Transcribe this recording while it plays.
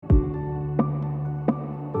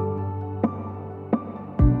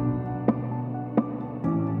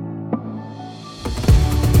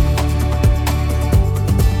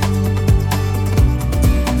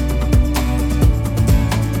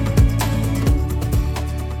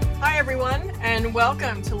and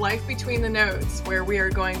welcome to Life Between the Notes, where we are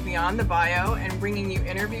going beyond the bio and bringing you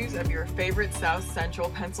interviews of your favorite South Central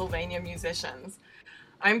Pennsylvania musicians.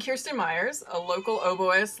 I'm Kirsten Myers, a local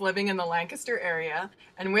oboist living in the Lancaster area,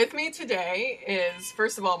 and with me today is,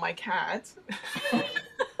 first of all, my cat,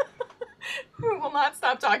 who will not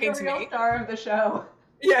stop talking to me. The real star of the show.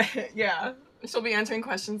 Yeah. She'll be answering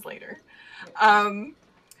questions later.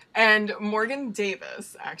 And Morgan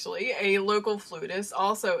Davis, actually, a local flutist,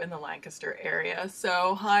 also in the Lancaster area.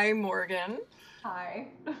 So, hi, Morgan. Hi.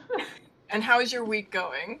 And how is your week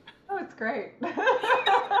going? Oh, it's great.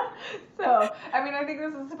 So, I think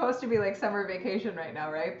this is supposed to be like summer vacation right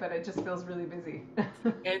now, right? But it just feels really busy.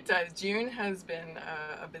 It does. June has been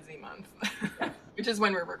a busy month, which is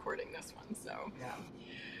when we're recording this one. So, yeah.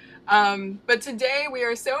 But today we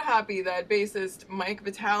are so happy that bassist Mike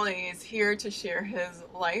Vitale is here to share his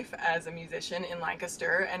life as a musician in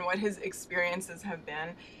Lancaster and what his experiences have been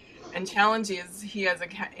and challenges he has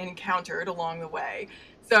encountered along the way.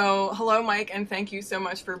 So, hello, Mike, and thank you so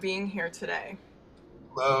much for being here today.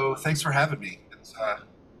 Hello, thanks for having me. It's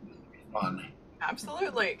fun.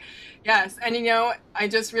 Absolutely. Yes, and I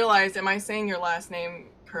just realized, am I saying your last name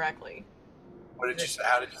correctly? What did you say?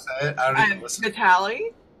 How did you say it? I don't even listen.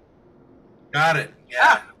 Vitale? Got it.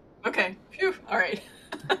 Yeah. Okay. Phew. All right.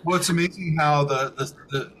 Well, it's amazing how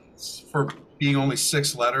the for being only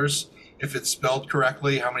 6 letters, if it's spelled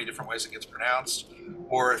correctly, how many different ways it gets pronounced,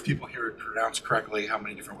 or if people hear it pronounced correctly, how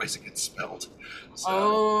many different ways it gets spelled. So,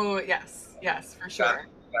 oh, yes, for sure.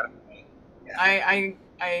 Got it. Yeah.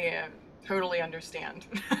 I totally understand.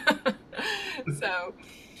 So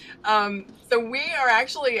we are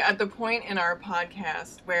actually at the point in our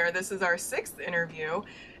podcast where this is our 6th interview.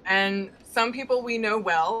 And some people we know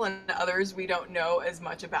well and others we don't know as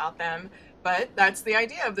much about them. But that's the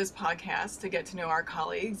idea of this podcast, to get to know our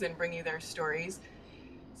colleagues and bring you their stories.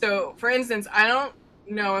 So, for instance, I don't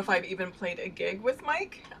know if I've even played a gig with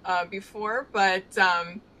Mike before, but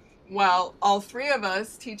while all 3 of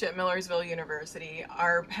us teach at Millersville University,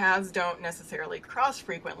 our paths don't necessarily cross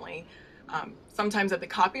frequently. Sometimes at the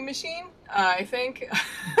copy machine, I think.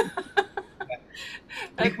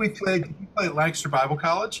 I think we played Lancaster Bible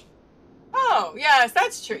College. Oh, yes,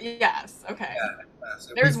 that's true. Yes, okay. Yeah,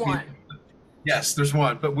 so there's one. Yes, there's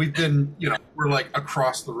one, but we've been, we're like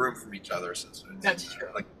across the room from each other since. That's true.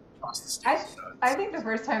 Like across the stage. I think the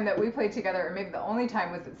first time that we played together, or maybe the only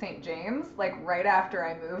time, was at St. James, like right after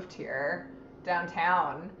I moved here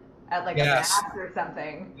downtown at like a mass or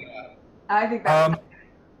something. Yeah. I think that.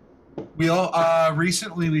 We all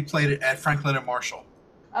recently we played it at Franklin and Marshall.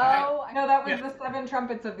 Oh, I know, that was the 7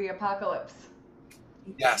 trumpets of the apocalypse.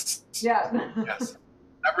 Yes. Yeah. Yes.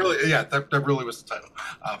 That really was the title.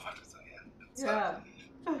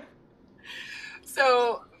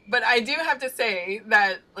 So, but I do have to say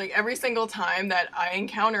that, like, every single time that I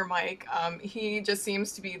encounter Mike, he just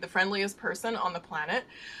seems to be the friendliest person on the planet.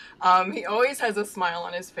 He always has a smile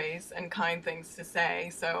on his face and kind things to say.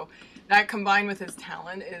 So that, combined with his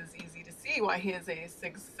talent, is easy to see why he is a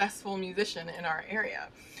successful musician in our area.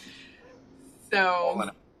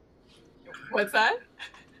 So, what's that?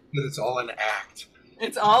 It's all an act.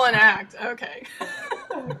 It's all an act. Okay.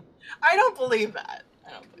 I don't believe that.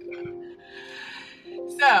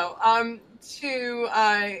 So,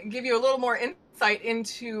 to give you a little more insight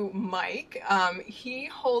into Mike, he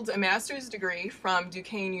holds a master's degree from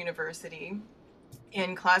Duquesne University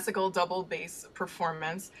in classical double bass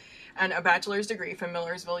performance and a bachelor's degree from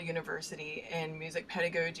Millersville University in music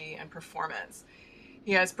pedagogy and performance.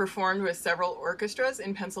 He has performed with several orchestras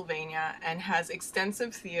in Pennsylvania and has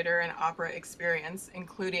extensive theater and opera experience,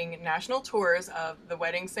 including national tours of The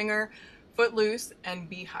Wedding Singer, Footloose, and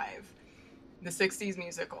Beehive, the 60s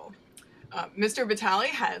musical. Mr. Vitale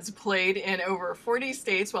has played in over 40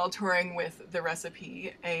 states while touring with The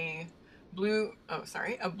Recipe, a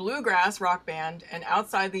bluegrass rock band, and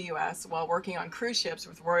outside the U.S. while working on cruise ships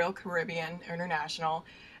with Royal Caribbean International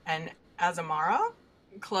and Azamara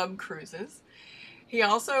Club Cruises. He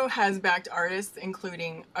also has backed artists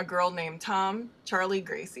including A Girl Named Tom, Charlie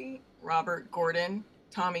Gracie, Robert Gordon,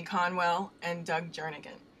 Tommy Conwell, and Doug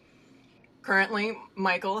Jernigan. Currently,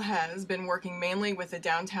 Michael has been working mainly with the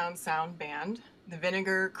Downtown Sound Band, the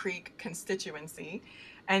Vinegar Creek Constituency,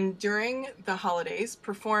 and during the holidays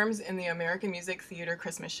performs in the American Music Theater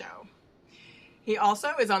Christmas Show. He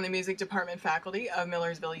also is on the music department faculty of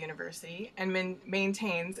Millersville University and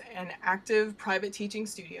maintains an active private teaching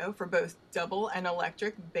studio for both double and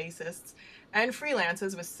electric bassists and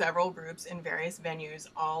freelances with several groups in various venues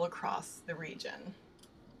all across the region.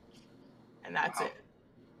 And that's it.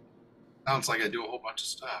 Sounds like I do a whole bunch of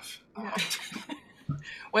stuff. Yeah.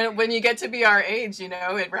 When you get to be our age,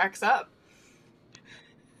 it racks up.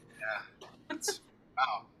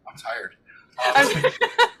 Wow, I'm tired.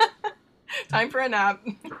 Time for a nap.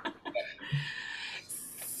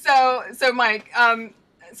 So Mike,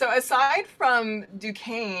 so aside from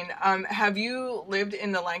Duquesne, have you lived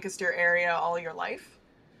in the Lancaster area all your life?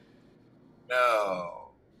 No.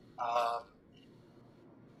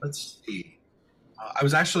 Let's see.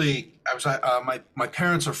 My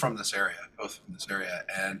parents are from this area, both from this area,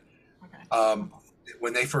 and Okay.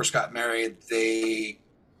 when they first got married, they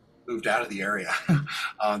moved out of the area.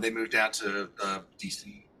 They moved down to the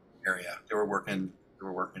DC area. They were working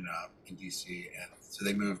in DC, and so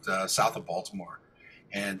they moved south of Baltimore.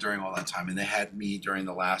 And during all that time, and they had me during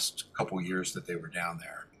the last couple of years that they were down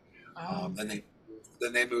there. Oh. Then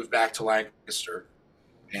they moved back to Lancaster,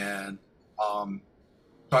 and so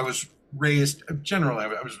I was raised. Generally,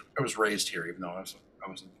 I was raised here, even though I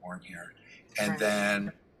wasn't born here. And Right.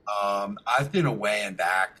 then I've been away and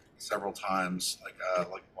back several times, like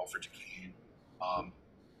Walford, Duquesne,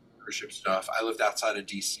 cruise ship stuff. I lived outside of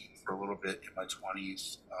DC for a little bit in my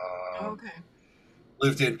 20s. Okay.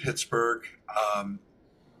 Lived in Pittsburgh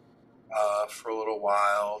for a little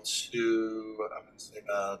while to, I'm going to say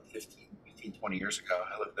about 15, 20 years ago.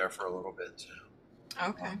 I lived there for a little bit too.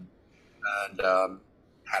 Okay. And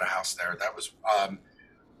had a house there. That was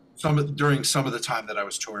during some of the time that I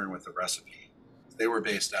was touring with the Recipe. They were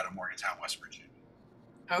based out of Morgantown, West Virginia.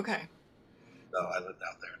 Okay. So I lived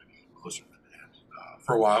out there to be closer to that.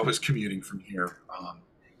 For a while, I was commuting from here.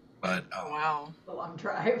 But Wow. A long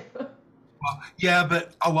drive. well, yeah,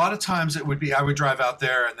 but a lot of times it would be I would drive out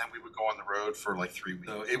there and then we would go on the road for like 3 weeks.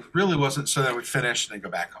 So it really wasn't so that we'd finish and then go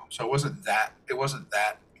back home. So it wasn't that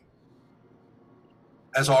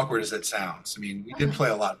as awkward as it sounds. I mean, we did play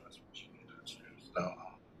a lot of West Virginia, so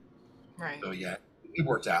Right. so yeah, it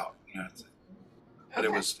worked out. You know, but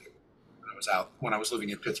Okay. when I was living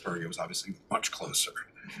in Pittsburgh, it was obviously much closer.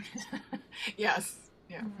 Yes.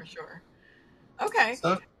 Yeah, for sure. Okay.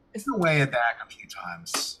 So it's been away and back a few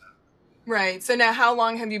times. Right. So now, how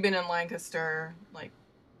long have you been in Lancaster? Like,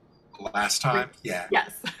 The last time, yeah.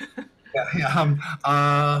 yes.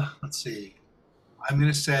 Let's see. I'm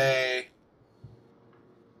gonna say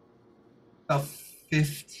about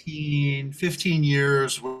 15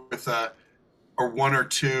 years with or one or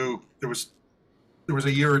two. There was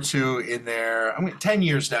a year or two in there. I mean, 10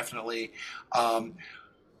 years definitely.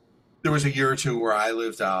 There was a year or two where I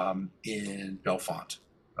lived in Bellefonte,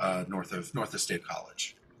 north of State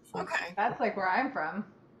College. Okay. That's like where I'm from.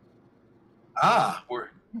 I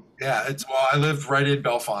lived right in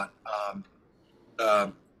Bellefonte.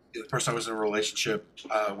 The person I was in a relationship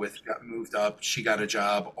with moved up. She got a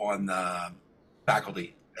job on the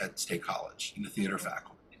faculty at State College in the theater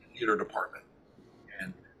faculty, in the theater department.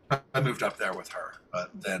 And I moved up there with her, but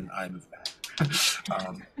then I moved back.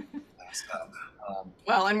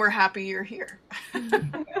 Well, and we're happy you're here. There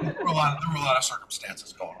were a lot of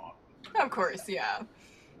circumstances going on. Of course, yeah.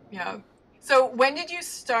 Yeah. So when did you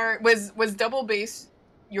start? Was double bass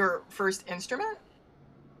your first instrument?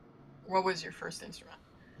 What was your first instrument?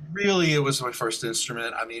 Really, it was my first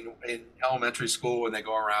instrument. I mean, in elementary school, when they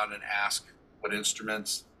go around and ask what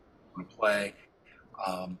instruments I want to play,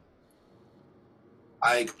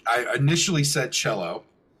 I initially said cello,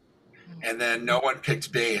 and then no one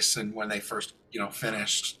picked bass. And when they first,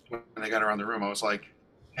 finished, when they got around the room, I was like,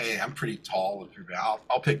 "Hey, I'm pretty tall.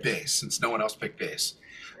 I'll pick bass," since no one else picked bass.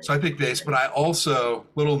 So I picked bass. But I also,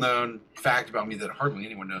 little known fact about me that hardly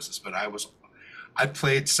anyone knows this, but I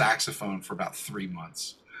played saxophone for about 3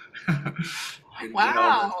 months. And,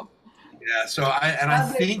 Wow. yeah. So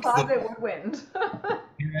I think closet woodwind.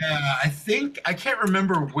 yeah, I can't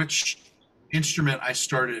remember which instrument I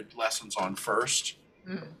started lessons on first,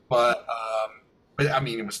 but I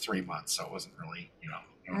mean it was 3 months, so it wasn't really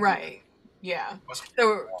Right. Yeah.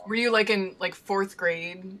 So were you like in like fourth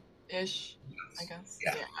grade ish? I guess.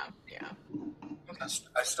 Yeah. Yeah. Okay.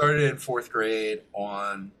 I started in fourth grade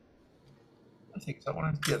on. I think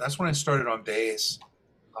that's when I started on bass.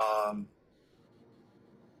 I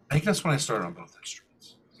think that's when I started on both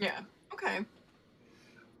instruments. Yeah. Okay.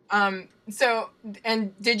 So,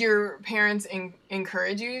 and did your parents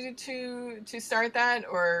encourage you to start that,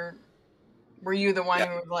 or were you the one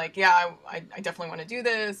who was like, yeah, I definitely want to do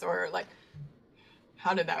this, or like,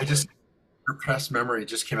 how did that work? Repressed memory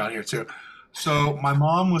just came out here too. So my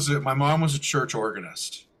mom was a church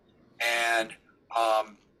organist, and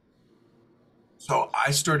so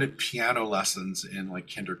I started piano lessons in like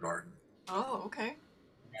kindergarten. Oh, okay.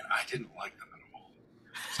 And I didn't like them at all.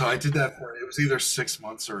 So I did that it was either 6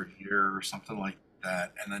 months or a year or something like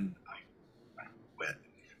that, and then I quit.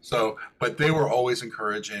 So, but they were always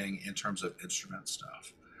encouraging in terms of instrument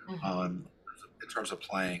stuff, in terms of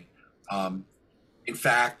playing. In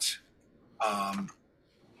fact,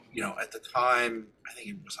 at the time, I think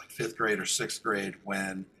it was like 5th grade or 6th grade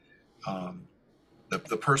when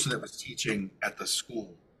the person that was teaching at the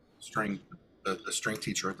school, the string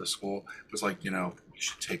teacher at the school, was like, you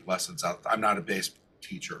should take lessons out. I'm not a bass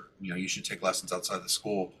teacher. You should take lessons outside the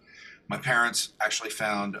school. My parents actually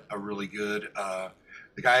found a really good,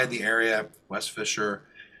 the guy in the area, Wes Fisher,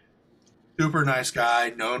 super nice guy,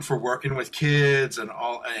 known for working with kids and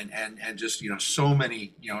all, and just, so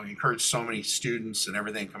many, encouraged so many students and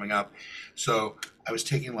everything coming up. So I was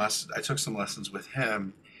taking lessons. I took some lessons with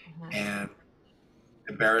him, and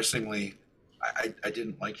embarrassingly, I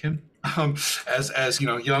didn't like him. As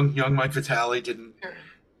young Mike Vitale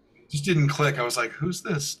just didn't click. I was like, who's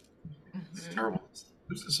this? It's terrible.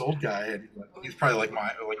 Who's this old guy? And he's probably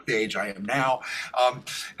like the age I am now, and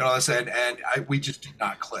all this, and we just did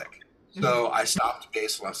not click. So I stopped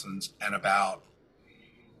bass lessons, and about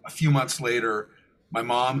a few months later, my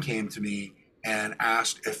mom came to me and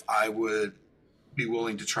asked if I would be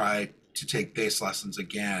willing to try to take bass lessons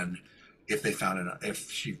again if they found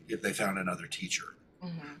another teacher.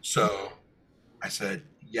 So I said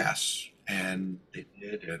yes, and they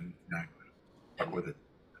did, and I stuck with it.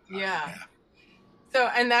 Yeah. So,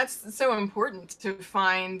 and that's so important to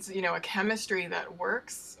find, a chemistry that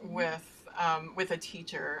works with a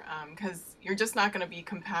teacher, because you're just not going to be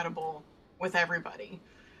compatible with everybody.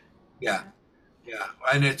 Yeah.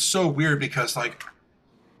 And it's so weird because,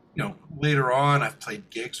 later on I've played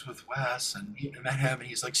gigs with Wes and met him, and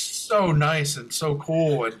he's like so nice and so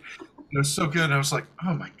cool and so good. And I was like,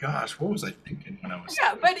 oh my gosh, what was I thinking when I was?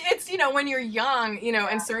 Yeah, but it's when you're young,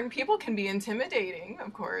 and certain people can be intimidating,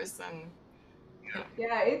 of course, and.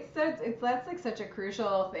 Yeah, that's like such a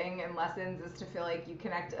crucial thing in lessons, is to feel like you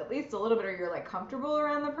connect at least a little bit, or you're like comfortable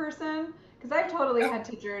around the person. Because I've totally had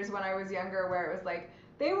teachers when I was younger where it was like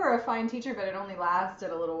they were a fine teacher, but it only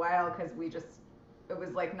lasted a little while because it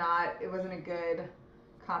was like it wasn't a good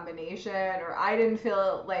combination, or I didn't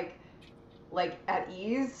feel like at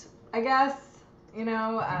ease, I guess,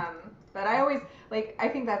 but I always I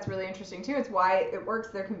think that's really interesting too. It's why it works.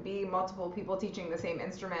 There can be multiple people teaching the same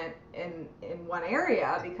instrument in one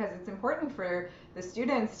area, because it's important for the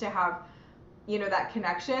students to have that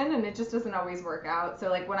connection, and it just doesn't always work out.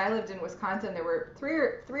 So when I lived in Wisconsin, there were three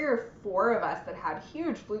or four of us that had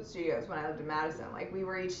huge flute studios when I lived in Madison. We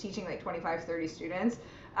were each teaching 25, 30 students,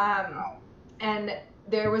 and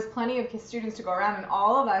there was plenty of students to go around, and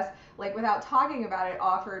all of us, without talking about it,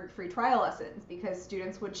 offered free trial lessons, because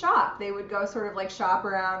students would shop. They would go sort of shop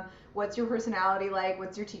around, what's your personality like,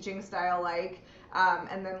 what's your teaching style like,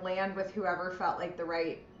 and then land with whoever felt like the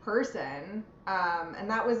right person. And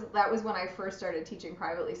that was when I first started teaching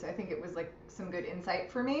privately, so I think it was some good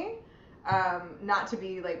insight for me, not to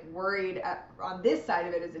be worried on this side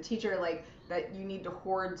of it as a teacher, that you need to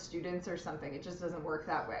hoard students or something. It just doesn't work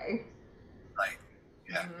that way. Right.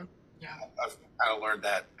 Yeah. Yeah. I've kind of learned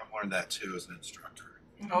that. I've learned that too as an instructor.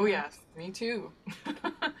 Oh yes, me too.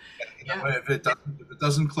 If it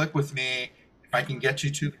doesn't click with me, if I can get you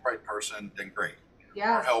to the right person, then great.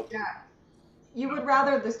 Yeah. Or help. Yeah. You would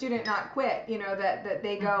rather the student not quit, that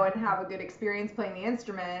they go and have a good experience playing the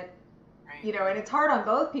instrument, right. And it's hard on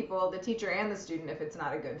both people, the teacher and the student, if it's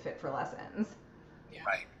not a good fit for lessons. Yeah.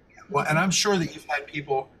 Right. Yeah. Well, and I'm sure that you've had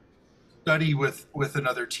people study with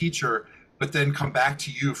another teacher, but then come back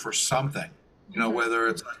to you for something, whether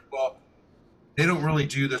it's they don't really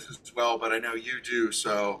do this as well, but I know you do.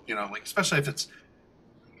 So, especially if it's,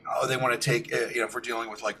 they want to take, if we're dealing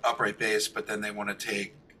with upright bass, but then they want to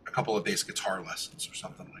take a couple of bass guitar lessons or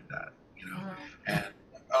something like that, and,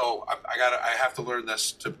 I have to learn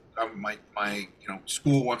this to, my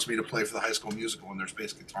school wants me to play for the high school musical and there's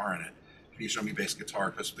bass guitar in it. Can you show me bass guitar?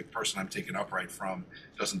 Because the person I'm taking upright from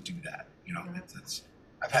doesn't do that, it's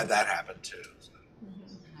I've had that happen too. So.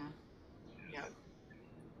 Yeah.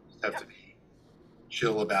 Just have to be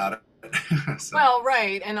chill about it. So. Well,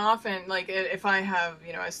 right. And often, if I have,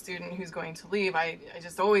 a student who's going to leave, I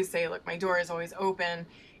just always say, look, my door is always open.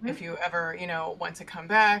 Mm-hmm. If you ever, want to come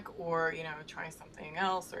back or, try something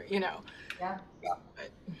else or, Yeah.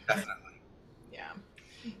 But, definitely. Yeah.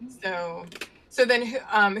 Mm-hmm. So then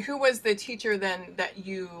who was the teacher then that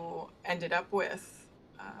you ended up with?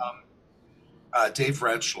 Dave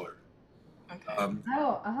Rentschler.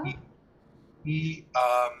 Okay. He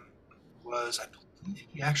was, I believe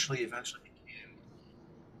he actually eventually became,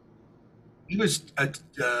 he was, I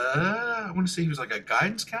want to say he was a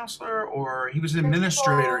guidance counselor, or he was an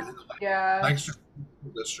administrator in the Lancaster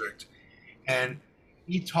School District. And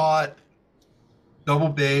he taught double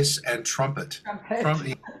bass and trumpet.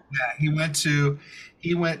 He went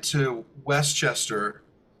to Westchester,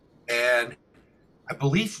 and I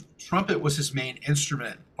believe trumpet was his main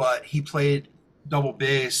instrument, but he played double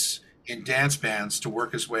bass in dance bands to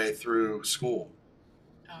work his way through school.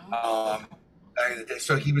 Oh. Back in the day.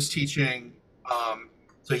 So he was teaching.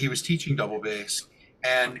 Double bass,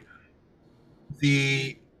 and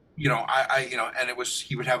the and it was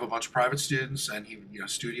he would have a bunch of private students, and he would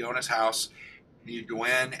studio in his house. And you'd go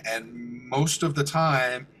in, and most of the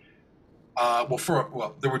time,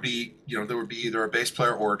 there would be either a bass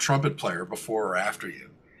player or a trumpet player before or after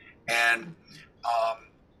you, and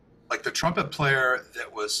like the trumpet player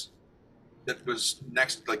that was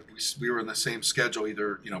next, like we were in the same schedule,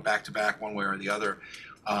 either back to back one way or the other,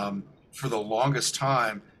 for the longest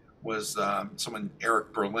time was someone,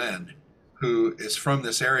 Eric Berlin, who is from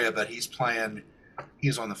this area, but he's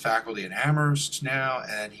on the faculty at Amherst now,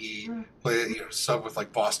 and he played sub with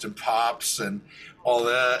like Boston Pops and all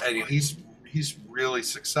that, and he's really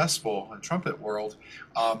successful in the trumpet world.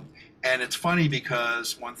 And it's funny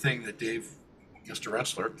because one thing that Mr.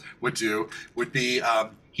 Rentschler would be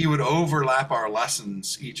he would overlap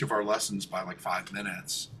each of our lessons by like 5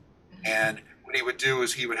 minutes. And what he would do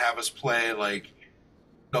is he would have us play like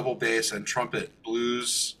double bass and trumpet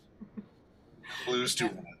blues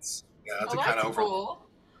duets. Yeah, to kind of overlap. Cool.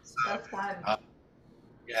 So, that's fun.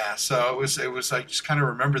 So it was like, just kind of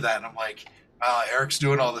remember that, and I'm like, wow, Eric's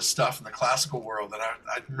doing all this stuff in the classical world, and I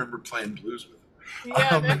remember playing blues with him.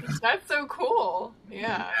 Yeah, that's so cool.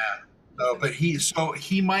 Yeah. So, but he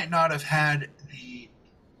might not have had the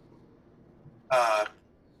Mr.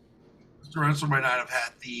 Rentschler might not have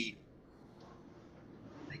had the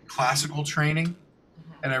classical training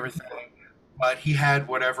and everything, but he had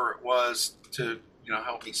whatever it was to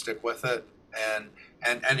help me stick with it,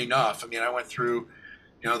 and enough. I mean, I went through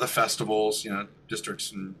the festivals,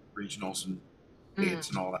 districts and regionals and states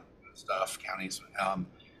and all that stuff, counties,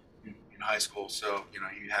 in high school. So he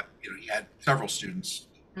had several students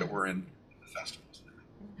that were in the festivals.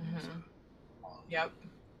 Yep.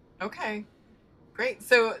 Okay. Great.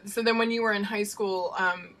 So then when you were in high school,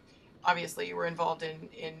 obviously you were involved in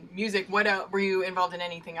music. What else, were you involved in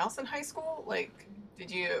anything else in high school? Like,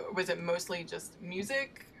 was it mostly just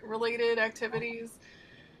music related activities?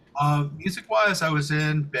 Music wise, I was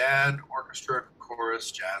in band, orchestra,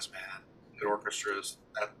 chorus, jazz band, orchestras,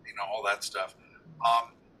 all that stuff. I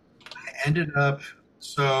ended up,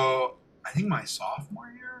 so I think my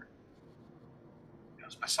sophomore year,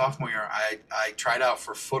 I tried out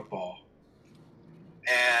for football,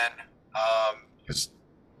 and just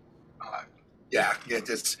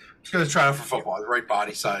going to try out for football, the right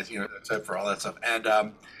body size, except for all that stuff, and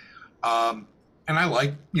I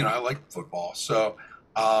like football. So,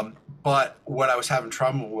 but what I was having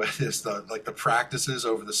trouble with is the practices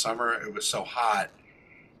over the summer. It was so hot,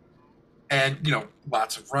 and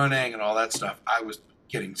lots of running and all that stuff. I was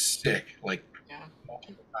getting sick like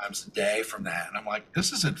multiple times a day from that, and I'm like,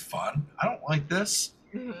 this isn't fun. I don't like this.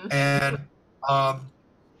 And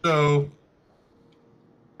so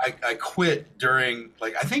I quit during,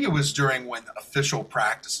 I think it was during when the official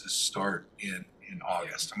practices start in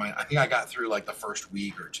August. I think I got through like the first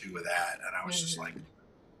week or two of that, and I was just like,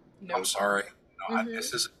 I'm sorry,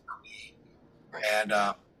 this isn't for me. Right. And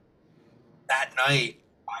that night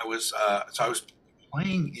I was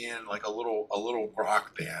playing in like a little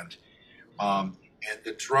rock band, and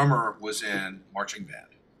the drummer was in marching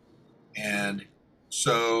band, and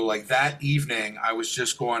so like that evening I was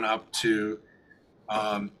just going up to.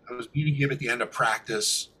 I was meeting him at the end of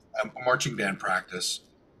practice, a marching band practice,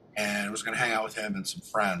 and I was going to hang out with him and some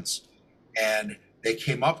friends. And they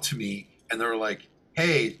came up to me and they were like,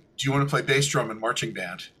 "Hey, do you want to play bass drum in marching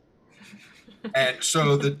band?" And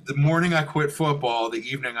so the morning I quit football, the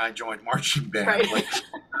evening I joined marching band. Right.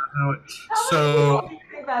 So do you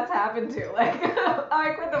think that's happened to? Like,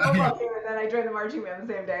 I quit the football team and then I joined the marching band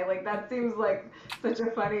the same day. Like, that seems like such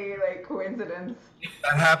a funny coincidence.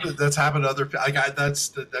 That's happened to other people.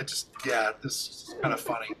 This is kind of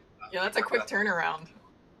funny. Yeah, that's a quick turnaround.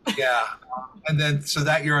 Yeah, and then so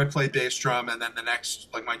that year I played bass drum, and then the next,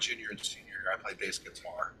 like my junior and senior year, I played bass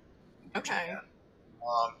guitar. Okay.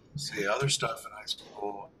 Let's see, other stuff in high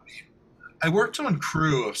school. I mean, I worked on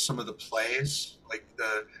crew of some of the plays,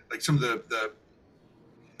 the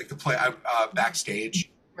play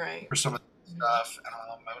backstage, right, for some of the stuff.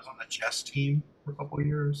 I was on the chess team for a couple of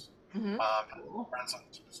years. Friends on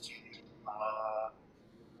the chess team.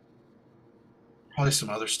 Probably some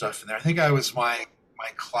other stuff in there. I think I was my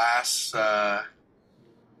class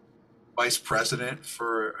vice president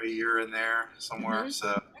for a year in there somewhere.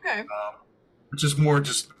 So okay. Which is more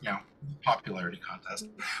just popularity contest,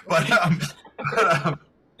 but yeah.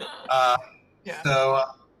 So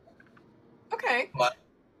okay. But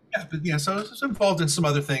yeah, but yeah, so I was involved in some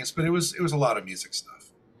other things, but it was a lot of music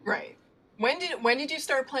stuff. Right. When did you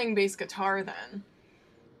start playing bass guitar then?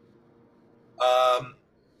 Um,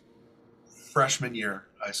 Freshman year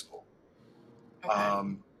high school. Okay.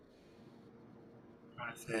 Trying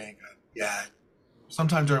to think. Yeah,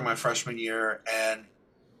 sometime during my freshman year, and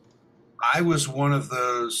I was one of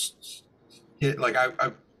those. Like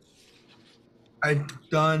I'd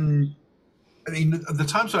done. I mean, the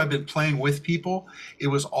times that I've been playing with people, it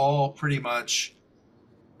was all pretty much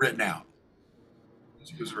written out.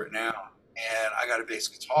 It was written out, and I got a bass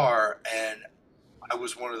guitar, and I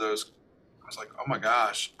was one of those. I was like, oh my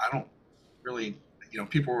gosh, I don't really,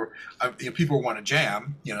 people want to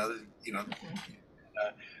jam,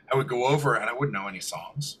 I would go over and I wouldn't know any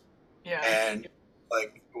songs, Yeah. and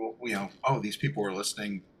like, oh, these people were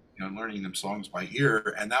listening, learning them songs by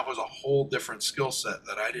ear, and that was a whole different skill set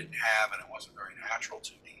that I didn't have, and it wasn't very natural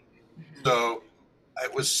to me. Mhm. So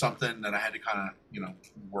it was something that I had to kind of,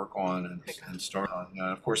 work on and start on.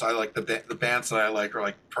 Of course, I like the bands that I like are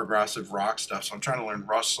like progressive rock stuff. So I'm trying to learn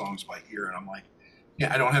Rush songs by ear, and I'm like,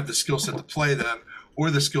 yeah, I don't have the skill set to play them or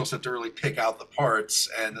the skill set to really pick out the parts.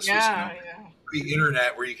 And this was,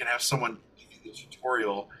 pre-internet where you can have someone give you the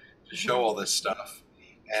tutorial to show all this stuff,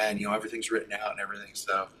 and everything's written out and everything.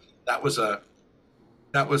 So that was a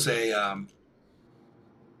that was a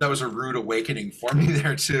that was a rude awakening for me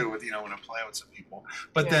there too, with when I'm playing with some people.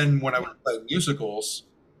 But then when I would play musicals,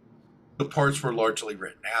 the parts were largely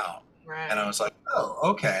written out, Right. and I was like, oh,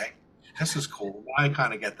 okay, this is cool. Now I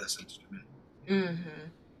kind of get this instrument. Mm-hmm.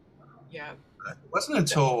 Yeah. But it wasn't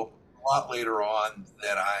until a lot later on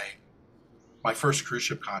that my first cruise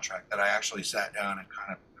ship contract, that I actually sat down and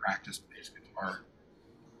kind of practiced bass guitar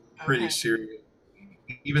pretty seriously.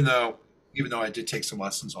 Even though I did take some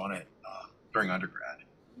lessons on it during undergrad.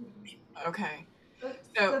 Okay. So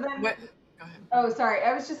then, Go ahead. Oh, sorry.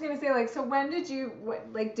 I was just gonna say, like, so when did you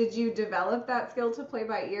did you develop that skill to play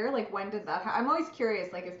by ear? Like, when did that I'm always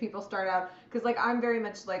curious, like, if people start out, because like I'm very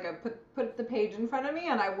much like a put the page in front of me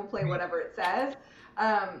and I will play whatever it says.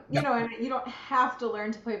 You know, and you don't have to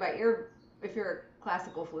learn to play by ear if you're a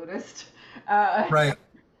classical flutist. Right.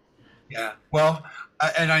 Yeah. Well,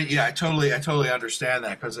 I totally understand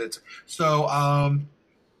that, because it's so.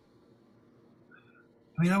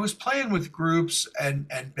 I was playing with groups and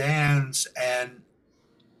bands, and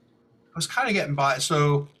I was kind of getting by.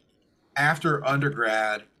 So after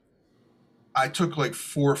undergrad, I took like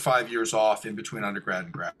 4 or 5 years off in between undergrad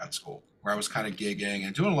and grad school, where I was kind of gigging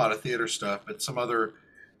and doing a lot of theater stuff, but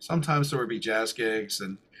sometimes there would be jazz gigs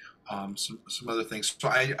and some other things. So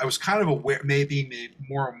I was kind of aware, maybe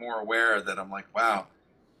more and more aware, that I'm like, wow,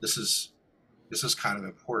 this is kind of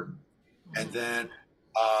important. Mm-hmm. And then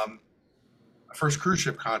my first cruise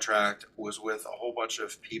ship contract was with a whole bunch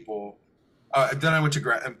of people. Then I went to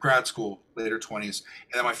grad school, later 20s,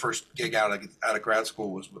 and then my first gig out of grad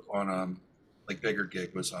school was on bigger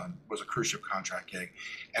gig, was a cruise ship contract gig.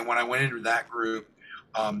 And when I went into that group,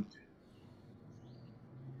 the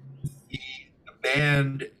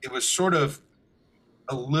band, it was sort of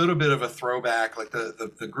a little bit of a throwback. Like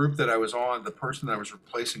the group that I was on, the person that I was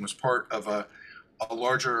replacing was part of a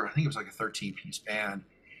larger, I think it was like a 13-piece band.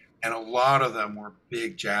 And a lot of them were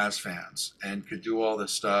big jazz fans and could do all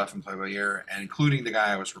this stuff and play by ear, and including the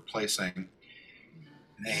guy I was replacing. And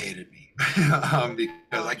they hated me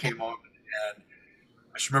because I came on, and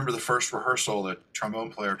I just remember the first rehearsal, the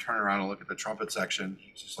trombone player turned around and looked at the trumpet section.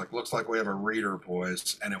 He's just like, looks like we have a reader,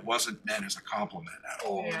 boys. And it wasn't meant as a compliment at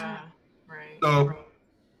all. Yeah, right. So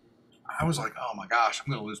I was like, oh my gosh,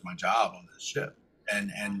 I'm going to lose my job on this ship.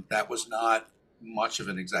 And that was not much of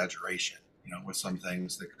an exaggeration, with some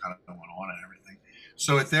things that kind of went on and everything.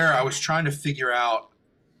 So I was trying to figure out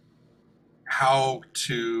how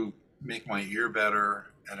to make my ear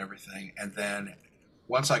better and everything. And then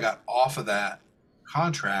once I got off of that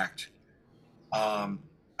contract,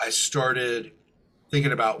 I started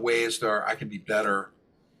thinking about ways that I could be better,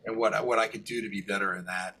 and what I could do to be better in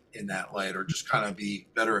that light, or just kind of be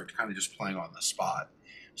better at kind of just playing on the spot.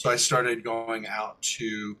 So I started going out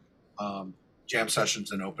to jam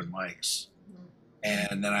sessions and open mics.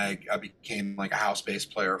 And then I became like a house bass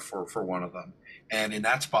player for one of them. And in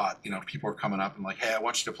that spot, people are coming up and like, hey, I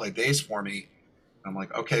want you to play bass for me. And I'm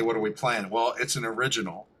like, okay, what are we playing? Well, it's an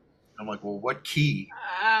original. I'm like, well, what key?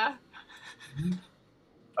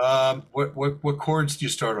 What chords do you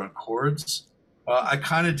start on? Chords? I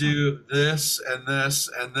kind of do this and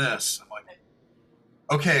this and this. I'm like,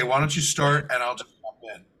 okay, why don't you start and I'll just jump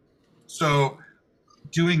in. So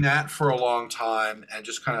doing that for a long time, and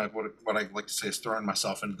just kind of what I like to say is throwing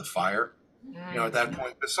myself into the fire, You know, at that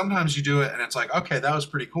point, but sometimes you do it and it's like, okay, that was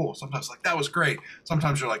pretty cool. Sometimes like that was great.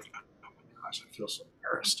 Sometimes you're like, oh my gosh, I feel so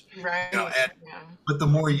embarrassed. Right. You know, and but the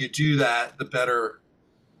more you do that, the better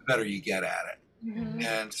you get at it. Mm-hmm.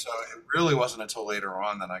 And so it really wasn't until later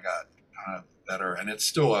on that I got kind of better. And it's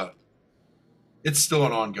still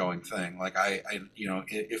an ongoing thing. Like I you know,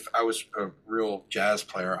 if I was a real jazz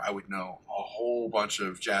player, I would know a whole bunch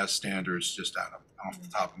of jazz standards just off the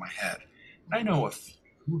top of my head. I know a few,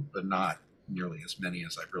 but not nearly as many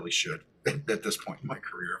as I really should at this point in my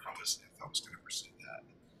career if I was going to pursue that.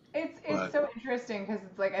 It's so interesting because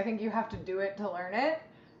it's like I think you have to do it to learn it,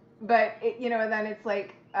 but you know, and then it's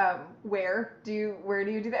like where do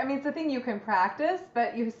you do that? I mean, it's a thing you can practice,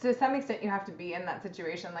 but you to some extent you have to be in that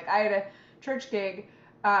situation. Like I had a church gig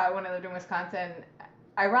when I lived in Wisconsin,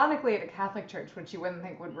 ironically at a Catholic church, which you wouldn't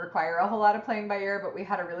think would require a whole lot of playing by ear, but we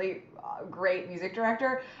had a really great music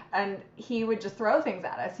director, and he would just throw things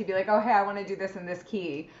at us. He'd be like, oh, hey, I want to do this in this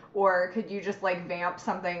key, or could you just like vamp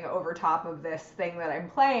something over top of this thing that I'm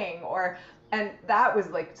playing, and that was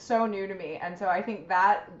like so new to me. And so I think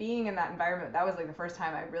that being in that environment, that was like the first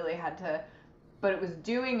time I really had to, but it was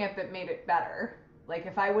doing it that made it better. Like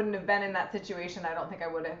if I wouldn't have been in that situation, I don't think I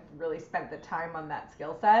would have really spent the time on that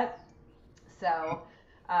skill set. So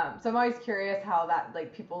so I'm always curious how that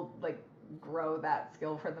like people like grow that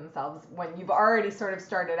skill for themselves when you've already sort of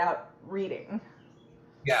started out reading.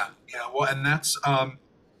 Yeah. Well, and that's I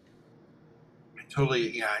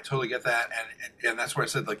totally get that, and that's why I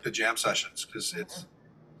said like the jam sessions, because it's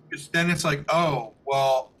then it's like, oh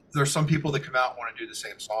well, there's some people that come out and want to do the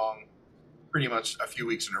same song pretty much a few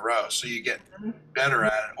weeks in a row, so you get better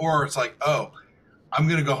at it. Or it's like, oh, I'm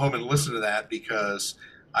going to go home and listen to that because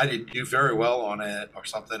I didn't do very well on it or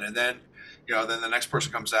something. And then, you know, then the next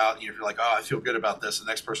person comes out and you're like, oh, I feel good about this. The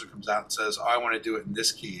next person comes out and says, oh, I want to do it in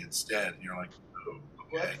this key instead. And you're like, oh,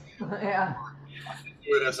 okay. Yeah.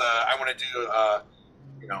 Do it as I want to do,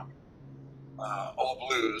 you know, all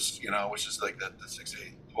blues, you know, which is like the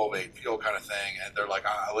 6/8, 12/8 feel kind of thing. And they're like,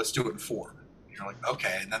 let's do it in 4. And you're like,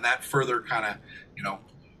 okay. And then that further kind of, you know,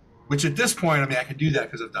 which at this point, I mean, I can do that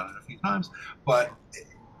because I've done it a few times, but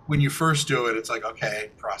when you first do it, it's like,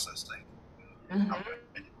 okay, process thing.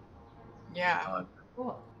 Yeah.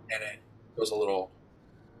 Cool. And it was a little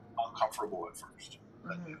uncomfortable at first.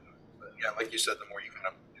 But yeah, like you said, the more you kind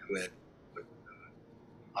of do it,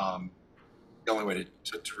 the only way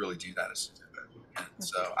to really do that is to do it. And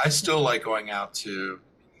so I still like going out to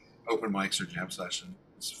open mics or jam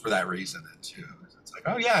sessions for that reason too. It's like,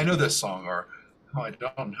 oh yeah, I know this song, or oh, I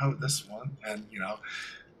don't know this one, and you know,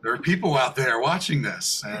 there are people out there watching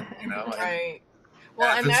this, and you know, right.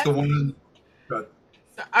 Well, and that's the one. So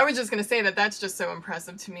I was just going to say that that's just so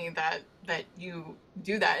impressive to me that you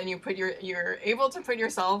do that and you you're able to put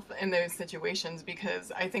yourself in those situations,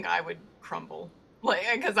 because I think I would crumble, like,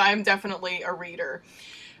 because I'm definitely a reader,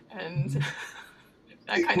 and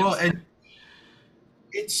that kind of. And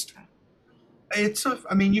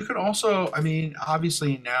I mean, you could also, I mean,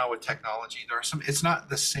 obviously now with technology, there are some, it's not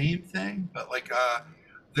the same thing, but like,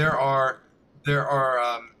 there are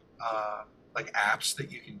like apps that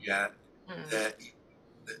you can get that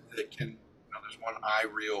can, you know, there's one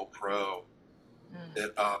iReal Pro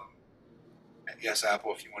that, yes,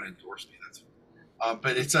 Apple, if you want to endorse me, that's,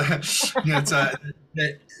 but it's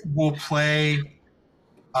that will play,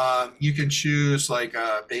 you can choose like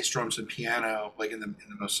bass, drums, and piano, like in the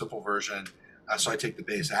most simple version. So I take the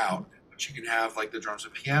bass out, but you can have like the drums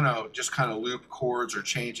and piano just kind of loop chords or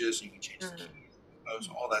changes. You can change the keys,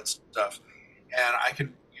 all that stuff, and I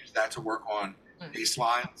can use that to work on bass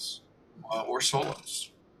lines or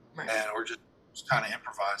solos, and or just kind of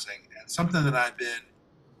improvising. And something that I've been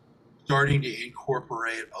starting to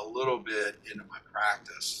incorporate a little bit into my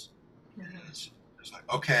practice is like,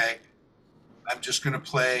 okay, I'm just going to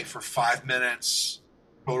play for 5 minutes,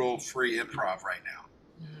 total free improv right now.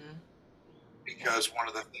 Because one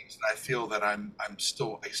of the things that I feel that I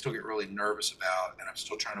still get really nervous about, and I'm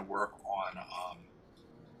still trying to work on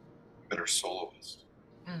better soloist.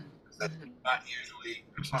 That's not usually,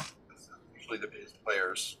 it's not usually the bass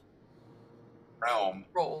player's realm.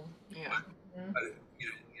 Role, yeah.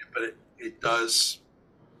 But it does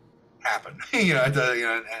happen, you know. It does, you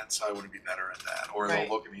know, and so I want to be better at that. Or they'll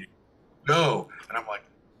look at me, go, and I'm like,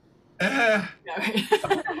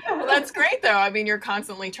 Well, that's great though. I mean, you're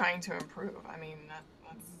constantly trying to improve. I mean,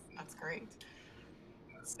 that's great.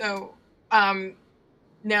 So,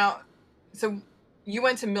 now, so you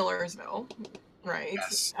went to Millersville, right?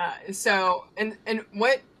 Yes. So, and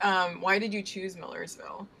what, why did you choose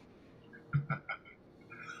Millersville?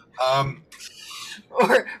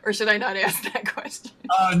 or should I not ask that question?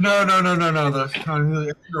 No.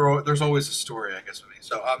 There's always a story, I guess, with me.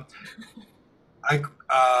 So, I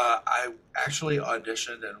actually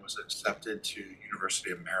auditioned and was accepted to University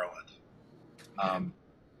of Maryland,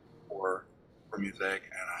 for music,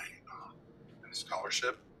 and I had a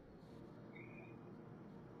scholarship.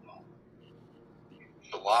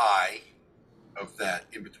 July of that,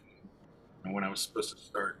 in between, when I was supposed to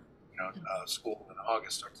start, school in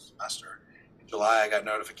August, start the semester. In July, I got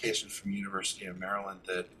notification from University of Maryland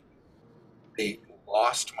that they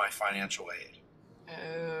lost my financial aid.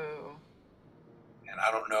 Oh. And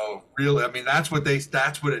I don't know really. I mean, that's what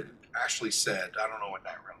it actually said. I don't know what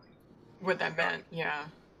that really. What that meant, yeah.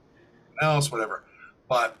 Else, whatever.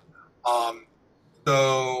 But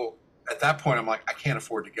so at that point, I'm like, I can't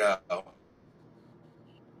afford to go.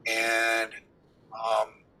 And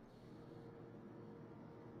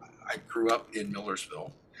I grew up in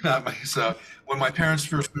Millersville. So when my parents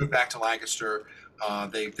first moved back to Lancaster,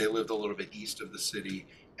 they lived a little bit east of the city,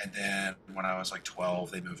 and then when I was like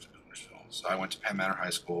 12, they moved to Millersville. So I went to Penn Manor High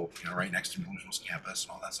School, right next to Millersville's campus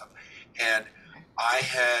and all that stuff. And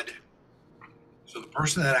so the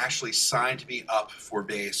person that actually signed me up for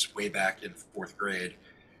bass way back in 4th grade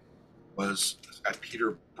was this guy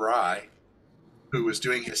Peter Brye, who was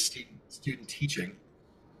doing his student teaching,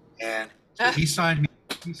 and so he signed me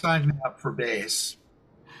up for bass.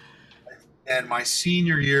 And my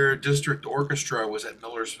senior year district orchestra was at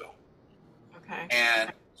Millersville. Okay. And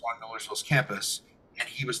it was on Millersville's campus, and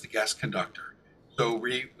he was the guest conductor. So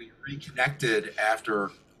we reconnected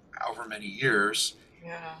after however many years.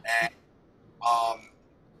 Yeah. And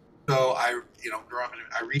so I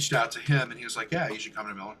reached out to him, and he was like, "Yeah, you should come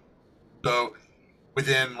to Miller." So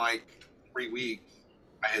within like 3 weeks,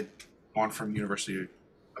 I had gone from University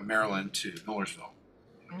of Maryland to Millersville.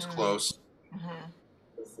 It was close.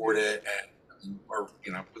 Could afford it,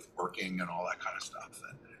 with working and all that kind of stuff.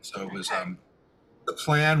 And so it was. The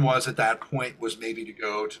plan was at that point was maybe to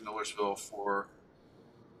go to Millersville for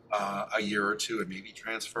a year or two and maybe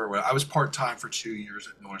transfer. Well, I was part-time for 2 years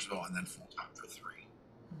at Millersville and then full-time for 3.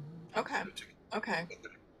 Okay. Okay.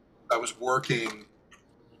 I was working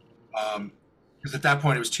because at that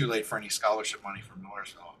point it was too late for any scholarship money from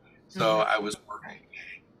Millersville. So I was working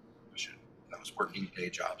I was working day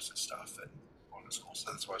jobs and stuff and going to school.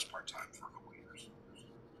 So that's why I was part-time for a couple of years.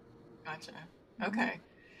 Gotcha. Okay.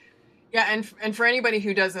 Yeah, and for anybody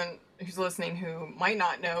who's listening who might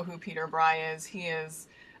not know who Peter Brye is, he is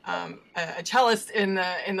a cellist in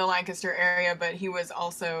the Lancaster area, but he was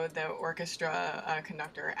also the orchestra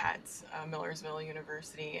conductor at Millersville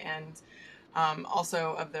University, and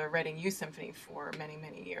also of the Reading Youth Symphony for many,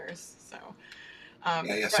 many years. So So I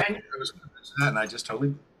was going to mention that, and I just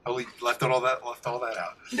totally left all that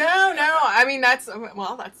out. No. I mean, that's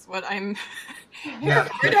what I'm here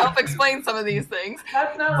to help explain some of these things.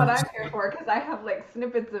 That's not what I'm here for, because I have like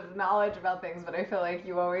snippets of knowledge about things, but I feel like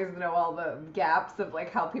you always know all the gaps of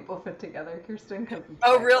like how people fit together, Kirsten. Some.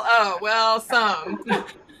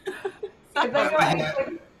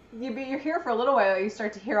 You're here for a little while, you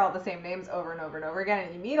start to hear all the same names over and over and over again,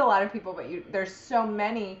 and you meet a lot of people, but there's so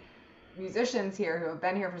many musicians here who have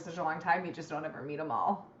been here for such a long time, you just don't ever meet them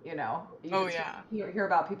all, You hear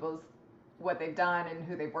about what they've done and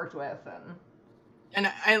who they've worked with,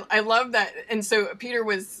 and I love that. And so Peter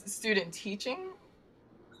was student teaching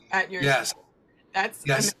at your school.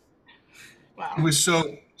 Yes. Wow. It was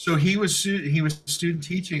so he was student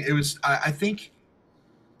teaching. It was I think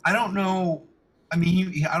I don't know. I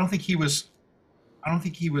mean, I don't think he was.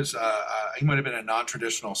 He might have been a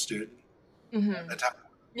non-traditional student at the time.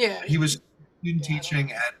 Yeah. He was student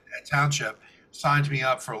teaching at Township, signed me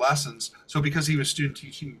up for lessons. So because he was student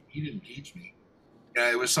teaching, he didn't teach me.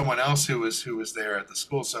 It was someone else who was there at the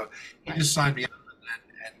school. So he just signed me up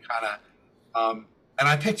and kind of, and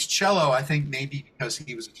I picked cello, I think maybe because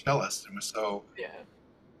he was a cellist and was so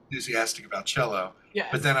enthusiastic about cello. Yeah.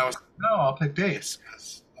 But then I was like, no, I'll pick bass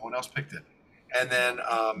because no one else picked it. And then,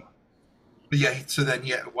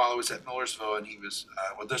 while I was at Millersville and he was,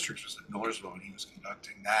 Districts was at Millersville and he was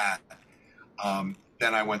conducting that.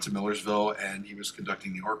 Then I went to Millersville and he was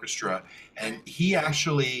conducting the orchestra. And he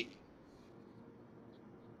actually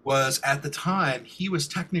was, at the time, he was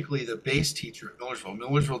technically the bass teacher at Millersville.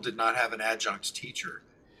 Millersville did not have an adjunct teacher.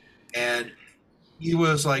 And he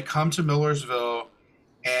was like, come to Millersville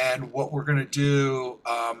and what we're going to do,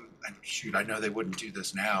 and shoot, I know they wouldn't do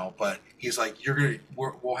this now, but he's like,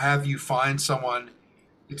 we'll have you find someone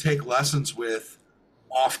to take lessons with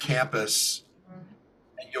off campus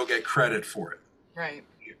and you'll get credit for it. Right.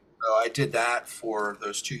 So I did that for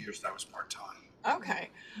those 2 years that I was part-time. Okay.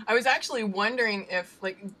 I was actually wondering if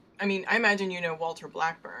I mean, I imagine you know Walter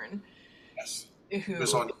Blackburn, Yes. He who,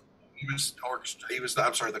 was on. He was orchestra. He was.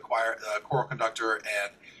 I'm sorry, the choral conductor,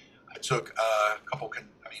 and I took a couple.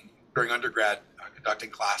 During undergrad, conducting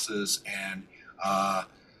classes and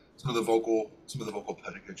some of the vocal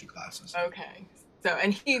pedagogy classes. okay. So,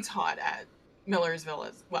 and he taught at Millersville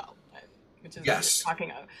as well, which is what Yes. you're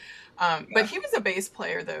talking of. But he was a bass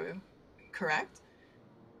player, though, correct?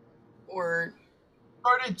 Or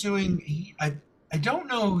Started doing. I don't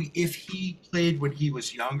know if he played when he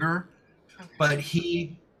was younger, okay. but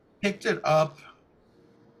he picked it up.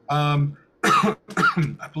 I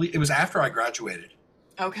believe it was after I graduated.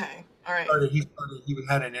 Okay, all right. He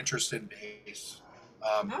had an interest in bass.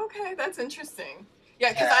 Okay, that's interesting.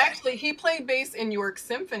 Yeah, because he played bass in York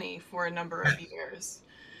Symphony for a number of years.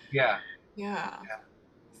 Yeah. Yeah.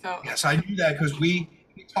 So Yes, I knew that because he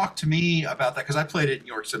talked to me about that because I played at New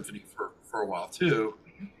York Symphony for a while too,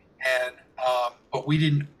 and but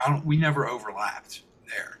we never overlapped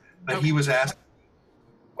there. But okay. he was asked.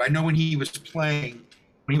 I know when he was playing,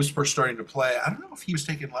 when he was first starting to play, I don't know if he was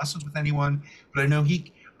taking lessons with anyone, but I know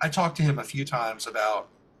I talked to him a few times about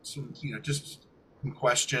some, just some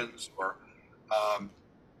questions or,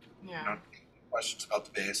 questions about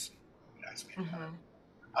the bass. He asked me about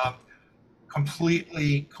it.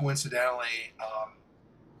 Completely coincidentally,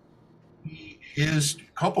 his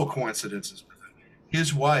couple coincidences with it.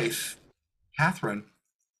 His wife, Catherine,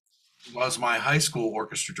 was my high school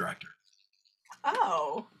orchestra director.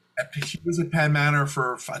 Oh. She was at Penn Manor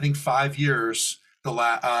for I think 5 years.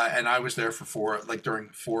 And I was there for during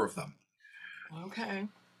 4 of them. Okay.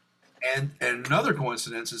 And another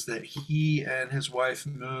coincidence is that he and his wife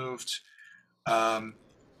moved.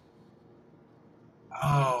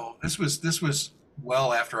 This was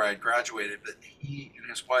well after I had graduated, but he and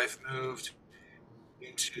his wife moved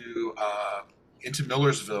into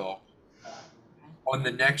Millersville on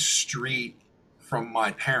the next street from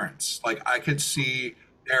my parents. Like I could see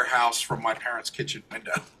their house from my parents' kitchen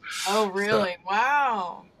window. Oh, really? So,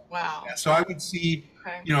 wow. Yeah, so I would see,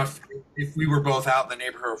 if we were both out in the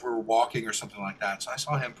neighborhood, if we were walking or something like that. So I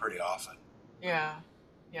saw him pretty often. Yeah.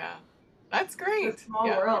 That's great. It's a small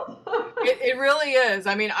world. It really is.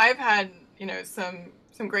 I mean, I've had,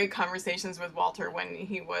 some great conversations with Walter when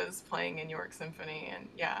he was playing in York Symphony,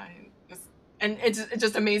 and it's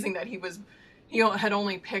just amazing that he had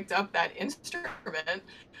only picked up that instrument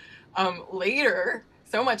later,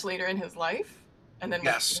 so much later in his life, and then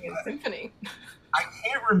was playing in symphony. I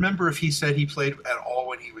can't remember if he said he played at all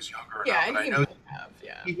when he was younger. Yeah, and he I know would have.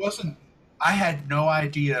 Yeah, he wasn't. I had no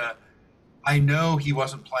idea. I know he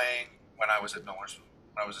wasn't playing when I was at Millersville.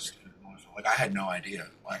 When I was a student at Millersville, I had no idea.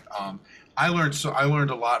 I learned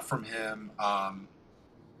a lot from him.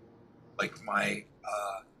 My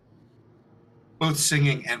both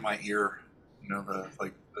singing and my ear. The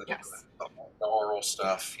oral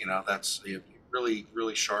stuff. That's really,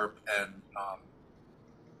 really sharp, and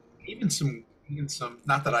even some.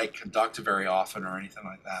 Not that I conduct very often or anything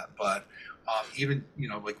like that, but I learned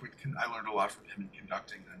a lot from him in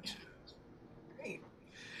conducting then too. Great.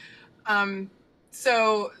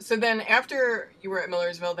 So then after you were at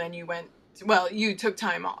Millersville, then you you took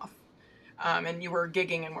time off, and you were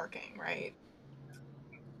gigging and working, right?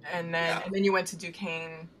 And then you went to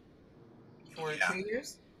Duquesne for 2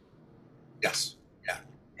 years? Yes. Yeah.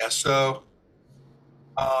 So,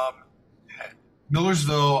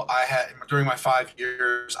 Millersville, during my 5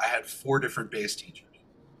 years, I had 4 different bass teachers.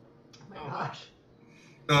 Oh my gosh.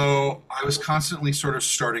 So I was constantly sort of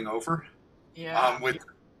starting over. With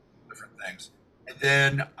different things. And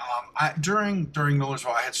then during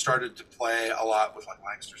Millersville, I had started to play a lot with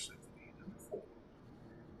Lancaster Symphony and before,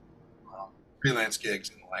 freelance gigs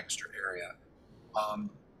in the Lancaster area.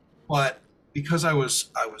 But because I was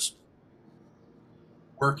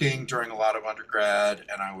working during a lot of undergrad,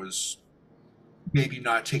 and I was maybe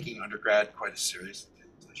not taking undergrad quite as seriously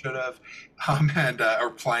as I should have, or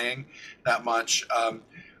playing that much,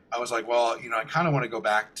 I was like, well, I kind of want to go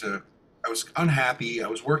back to. I was unhappy. I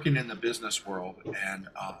was working in the business world, and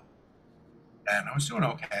I was doing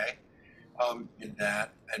okay in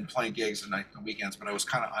that, and playing gigs and weekends. But I was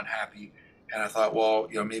kind of unhappy, and I thought, well,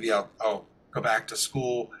 maybe I'll go back to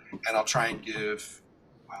school, and I'll try and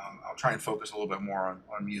focus a little bit more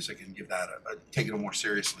on music and give that take it more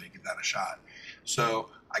seriously, give that a shot. So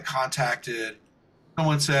I contacted.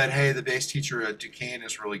 Someone said, "Hey, the bass teacher at Duquesne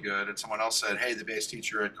is really good," and someone else said, "Hey, the bass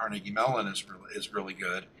teacher at Carnegie Mellon is really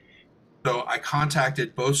good." So I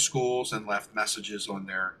contacted both schools and left messages on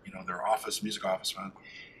their music office phone.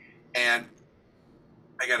 And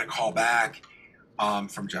I got a call back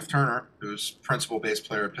from Jeff Turner, who's principal bass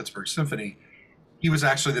player at Pittsburgh Symphony. he was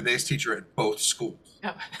actually the bass teacher at both schools.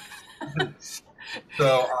 Oh.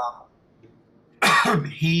 So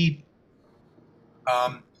he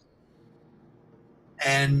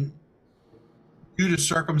and due to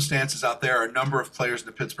circumstances out there, a number of players in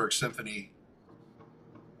the Pittsburgh Symphony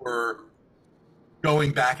were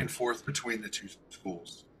going back and forth between the two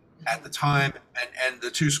schools at the time, and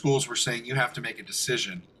the two schools were saying you have to make a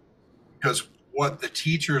decision, because what the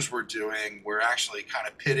teachers were doing were actually kind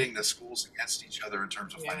of pitting the schools against each other in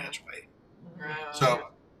terms of financial aid. Right. So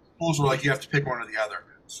schools were like, you have to pick one or the other.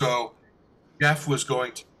 So Jeff was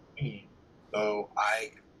going to me. So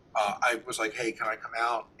I was like, hey, can I come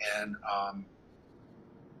out and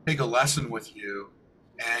take a lesson with you,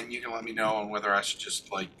 and you can let me know on whether I should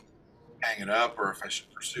just like hang it up or if I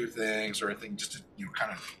should pursue things or anything, just to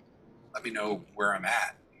kind of let me know where I'm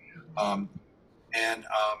at.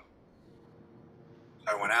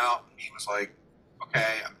 I went out. He was like,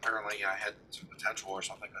 okay, apparently I had some potential or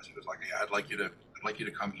something, because he was like, yeah, I'd like you to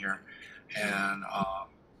come here. And I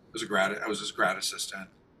was his grad assistant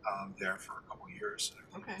there for a couple of years.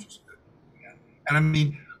 Okay. And I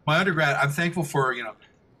mean, my undergrad, I'm thankful for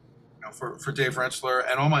for Dave Rentschler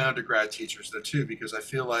and all my undergrad teachers there too, because I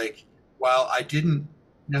feel like while I didn't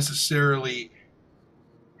necessarily,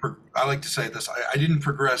 I like to say this, I didn't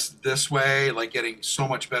progress this way, like getting so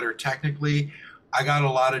much better technically. I got a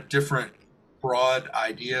lot of different broad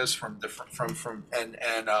ideas from just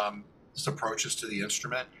approaches to the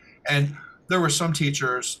instrument. And there were some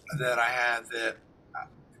teachers that I had that,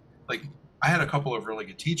 like, I had a couple of really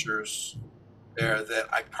good teachers there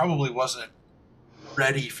that I probably wasn't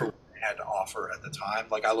ready for what they had to offer at the time.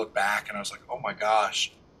 Like, I look back and I was like, oh my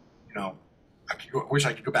gosh, I wish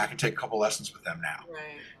I could go back and take a couple lessons with them now.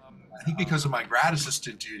 Right. I think because of my grad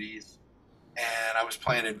assistant duties, and I was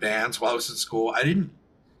playing in bands while I was in school, I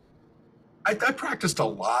practiced a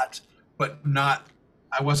lot, but I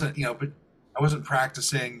wasn't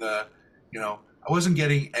practicing I wasn't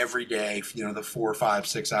getting every day, the 4, 5,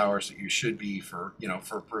 6 hours that you should be for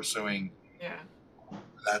pursuing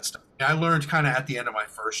that stuff. And I learned kind of at the end of my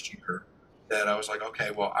first year that I was like,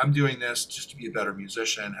 okay, well, I'm doing this just to be a better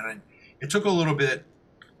musician. And it took a little bit,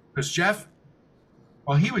 because Jeff,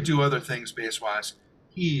 while he would do other things bass-wise,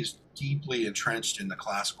 he's deeply entrenched in the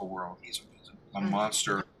classical world. He's a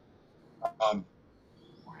monster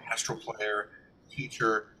orchestral player,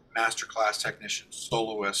 teacher, masterclass technician,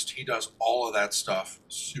 soloist. He does all of that stuff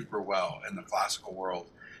super well in the classical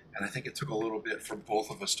world. And I think it took a little bit for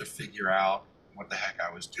both of us to figure out what the heck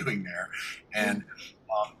I was doing there. And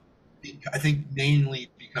I think mainly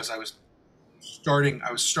because I was starting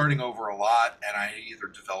over a lot, and I either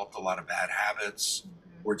developed a lot of bad habits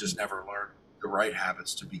or just never learned the right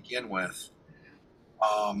habits to begin with.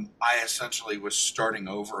 I essentially was starting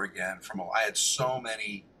over again I had so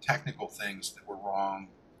many technical things that were wrong,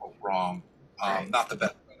 right. Not the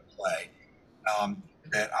best way to play,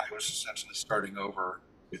 that I was essentially starting over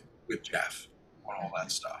with Jeff on all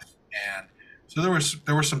that stuff. And so there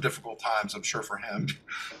were some difficult times, I'm sure, for him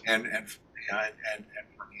and for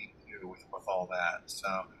me too with all that.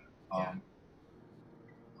 So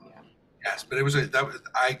yes, but that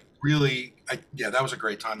was a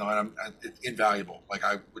great time though, and it's invaluable. Like,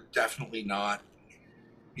 I would definitely not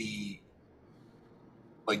be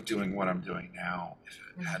like doing what I'm doing now if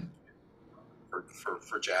it hadn't been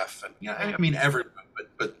for Jeff and I mean everyone,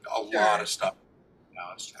 but a lot of stuff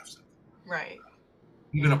now is Jeff's. Right.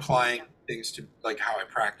 Even applying things to like how I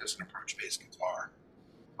practice and approach bass guitar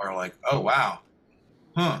are like, oh wow,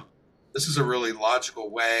 this is a really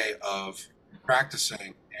logical way of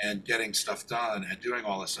practicing and getting stuff done and doing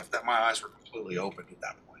all this stuff, that my eyes were completely opened at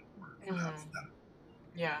that point.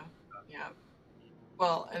 Yeah.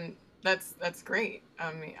 Well, and that's great.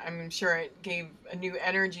 I mean, I'm sure it gave a new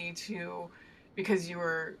energy because you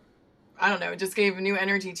were, I don't know, it just gave a new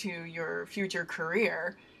energy to your future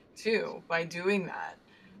career too by doing that,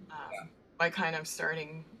 by kind of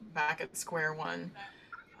starting back at square one.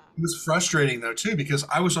 It was frustrating though too, because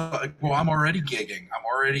I was like, well, I'm already gigging, I'm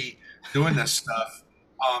already doing this stuff,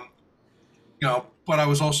 but I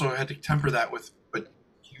was also had to temper that with, but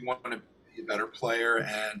you want to be a better player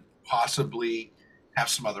and possibly have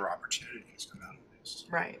some other opportunities come out of this.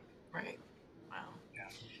 Right. Wow. Yeah.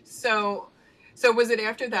 So was it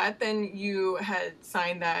after that then you had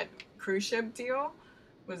signed that cruise ship deal?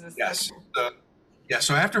 Was this? Yes.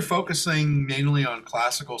 So after focusing mainly on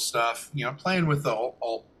classical stuff, playing with the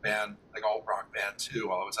alt band, like alt rock band too,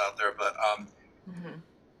 while I was out there, but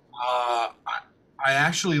I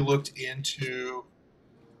actually looked into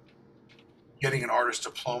getting an artist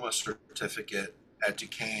diploma certificate at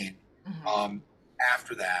Duquesne.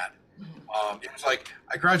 After that, It was like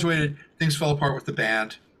I graduated, things fell apart with the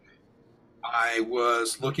band. I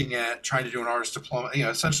was looking at trying to do an artist diploma,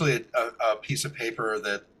 essentially a piece of paper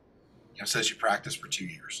that says you practice for 2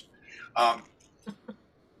 years, um,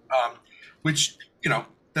 um, which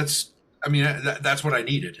that's that's what I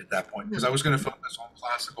needed at that point because I was going to focus on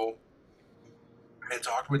classical. I had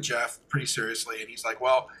talked with Jeff pretty seriously, and he's like,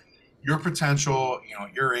 "Well, your potential,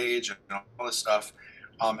 your age, and all this stuff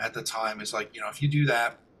at the time is like, if you do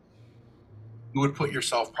that, you would put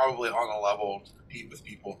yourself probably on a level to compete with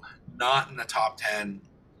people not in the top 10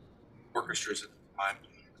 orchestras at the time,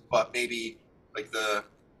 but maybe like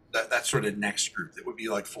that sort of next group that would be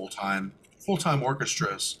like full-time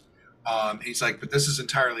orchestras." And he's like, "But this is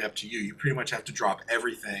entirely up to you. You pretty much have to drop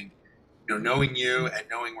everything, knowing you and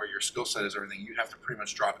knowing where your skill set is, everything, you have to pretty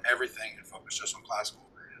much drop everything and focus just on classical,"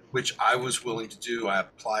 which I was willing to do. I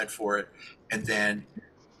applied for it. And then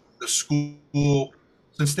the school,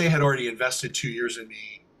 since they had already invested 2 years in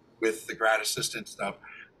me with the grad assistant stuff,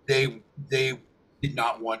 they did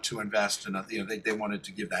not want to invest in they wanted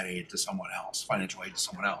to give that aid to someone else, financial aid to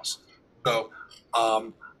someone else. So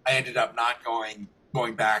I ended up not going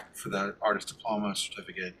back for the artist diploma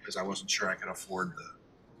certificate because I wasn't sure I could afford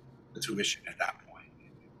the tuition at that point.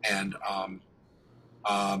 And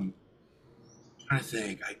I'm trying to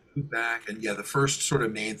think, I moved back, and the first sort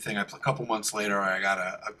of main thing, a couple months later, I got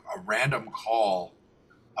a random call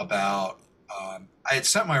about I had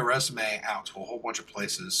sent my resume out to a whole bunch of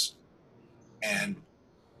places and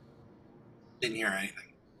didn't hear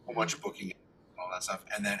anything, a whole bunch of booking and all that stuff.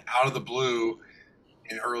 And then out of the blue,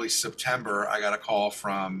 in early September, I got a call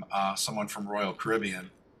from someone from Royal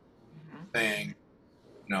Caribbean saying,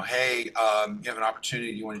 "Hey, you have an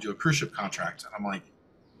opportunity. You want to do a cruise ship contract?" And I'm like,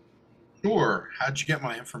 "Sure. How'd you get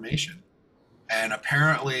my information?" And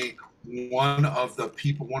apparently one of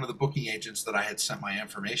the booking agents that I had sent my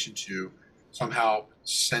information to somehow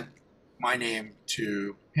sent my name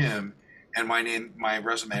to him, and my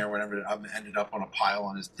resume or whatever ended up on a pile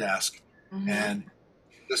on his desk. And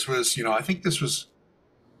this was, I think it was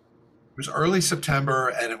early September,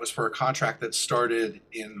 and it was for a contract that started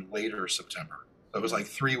in later September. So it was like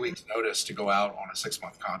 3 weeks notice to go out on a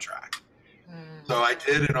 6-month contract. So I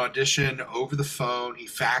did an audition over the phone. He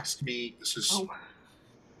faxed me. This is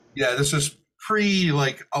pre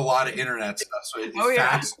like a lot of internet stuff. So he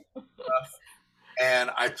faxed me stuff,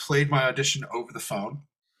 and I played my audition over the phone,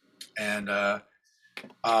 and I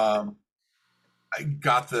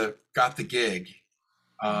got the gig.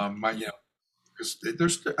 Because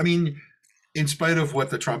in spite of what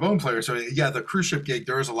the trombone player said, the cruise ship gig,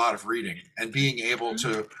 there is a lot of reading and being able to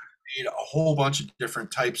read a whole bunch of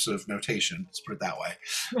different types of notation, let's put it that way,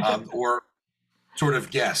 or sort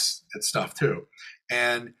of guess at stuff too.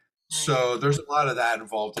 And so there's a lot of that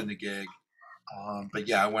involved in the gig. But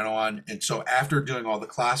I went on. And so after doing all the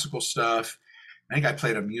classical stuff, I think I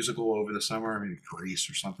played a musical over the summer, maybe Grease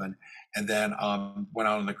or something. And then went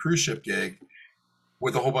out on the cruise ship gig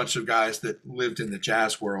with a whole bunch of guys that lived in the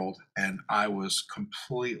jazz world. And I was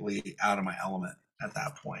completely out of my element at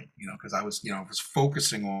that point, because I was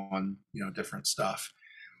focusing on, different stuff.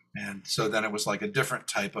 And so then it was like a different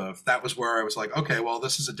type of, that was where I was like, okay, well,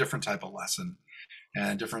 this is a different type of lesson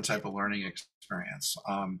and different type of learning experience.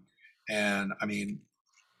 And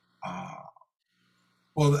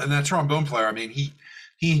that trombone player,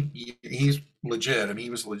 he's legit. He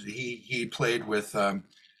was legit. He played with,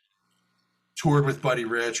 toured with Buddy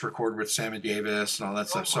Rich, recorded with Sammy Davis and all that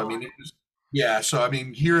stuff. So,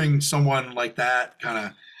 hearing someone like that kind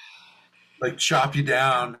of like chop you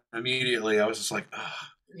down immediately, I was just like,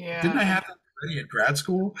 didn't I have that already in grad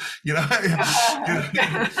school?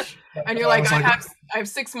 And you're like, I have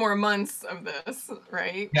 6 more months of this,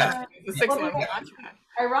 right? Yeah. The 6-month contract.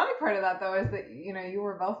 Ironic part of that though is that you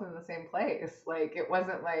were both in the same place. Like it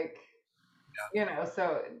wasn't like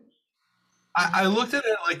so. I looked at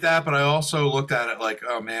it like that, but I also looked at it like,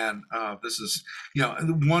 oh man, this is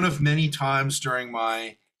one of many times during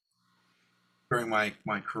my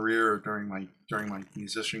career, during my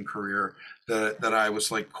musician career, that I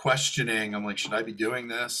was like questioning. I'm like, should I be doing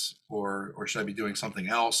this or should I be doing something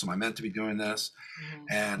else? Am I meant to be doing this?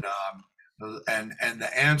 And the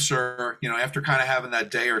answer, after kind of having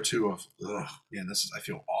that day or two of, I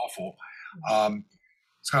feel awful.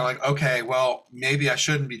 It's kind of like, okay, well, maybe I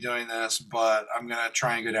shouldn't be doing this, but I'm going to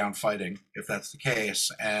try and go down fighting if that's the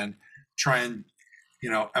case, and try and,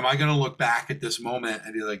 am I going to look back at this moment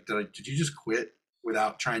and be like, did you just quit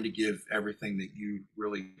without trying to give everything that you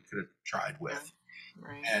really could have tried with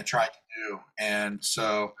and tried to do? And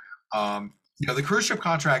so, the cruise ship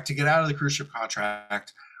contract, to get out of the cruise ship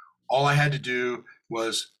contract, all I had to do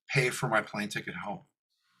was pay for my plane ticket home.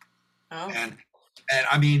 Oh. And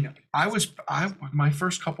I mean, my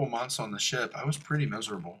first couple months on the ship, I was pretty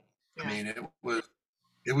miserable. Yeah. I mean,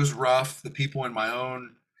 it was rough. The people in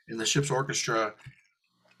the ship's orchestra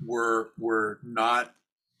were not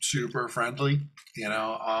super friendly. You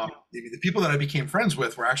know, the people that I became friends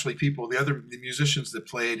with were actually the musicians that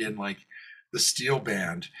played in like the steel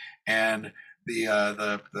band and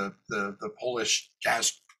the Polish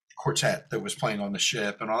jazz quartet that was playing on the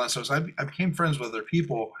ship and all that. So I became friends with other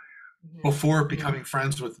people before becoming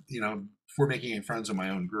friends with, before making friends in my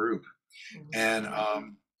own group. And and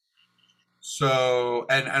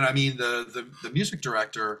I mean the music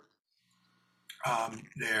director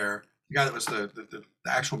there, the guy that was the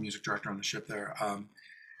actual music director on the ship there,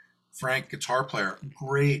 Frank, guitar player,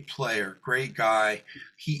 great guy.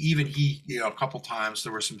 He a couple times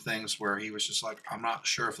there were some things where he was just like, I'm not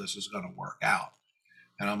sure if this is going to work out,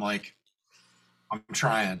 and I'm like, I'm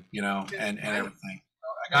trying, and everything.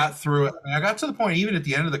 I got through it. I mean, I got to the point, even at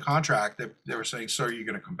the end of the contract, that they were saying, "So you're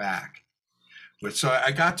going to come back?" But so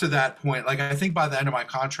I got to that point. Like, I think by the end of my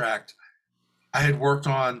contract, I had worked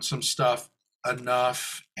on some stuff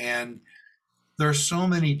enough, and there's so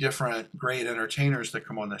many different great entertainers that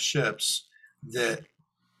come on the ships that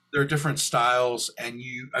there are different styles, and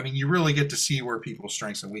you really get to see where people's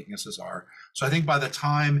strengths and weaknesses are. So I think by the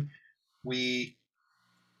time we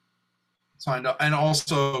signed up, and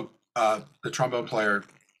also the trombone player,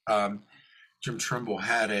 Jim Trimble,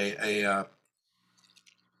 had he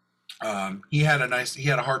had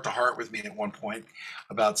a heart to heart with me at one point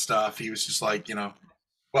about stuff. He was just like,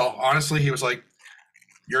 well, honestly, he was like,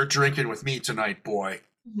 "You're drinking with me tonight, boy."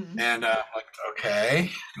 And like, okay,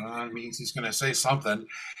 it means he's going to say something.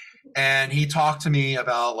 And he talked to me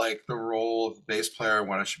about like the role of the bass player and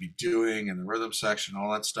what I should be doing and the rhythm section,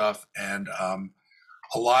 all that stuff. And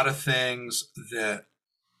a lot of things that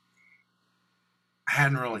I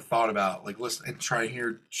hadn't really thought about, like listen and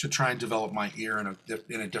should try and develop my ear in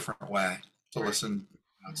a different way to listen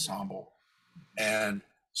to ensemble. And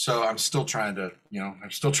so I'm still trying to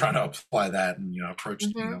apply that and approach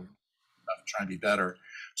try and be better.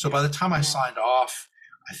 So by the time I signed off,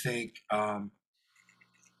 I think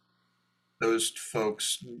those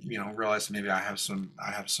folks realized maybe I have some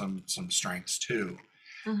strengths too.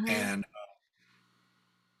 And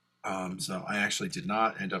so I actually did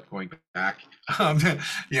not end up going back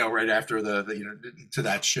right after the to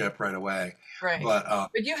that ship right away. Right. But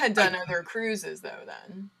you had done other cruises though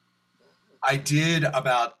then. I did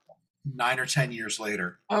about 9 or 10 years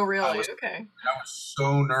later. Oh, really? Okay. I was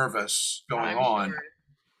so nervous going on. Sure.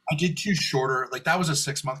 I did 2 shorter, like that was a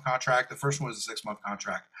 6-month contract. The first one was a 6-month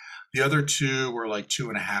contract. The other 2 were like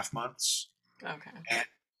 2.5 months. Okay. And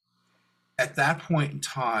at that point in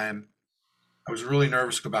time, I was really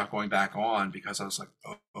nervous about going back on because I was like,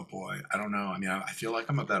 oh boy, I don't know. I mean, I feel like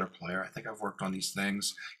I'm a better player. I think I've worked on these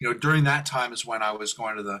things. During that time is when I was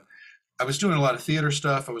I was doing a lot of theater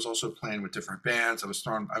stuff. I was also playing with different bands. I was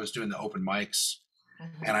doing the open mics,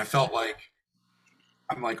 and I felt like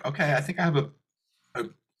I'm like, okay, I think I have a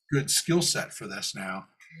good skill set for this now,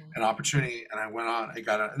 an opportunity. And I went on. And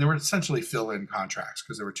they were essentially fill-in contracts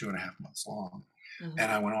because they were 2.5 months long.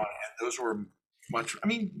 And I went on, and those were much. I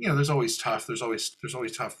mean, there's always tough things,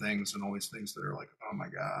 and always things that are like, oh my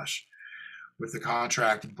gosh, with the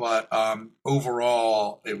contract. But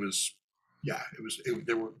overall, it was. Yeah,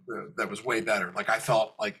 that was way better. Like I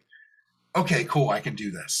felt like, okay, cool, I can do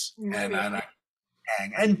this.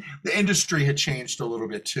 And the industry had changed a little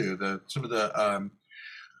bit too. Some of the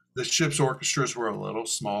ship's orchestras were a little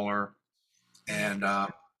smaller, and I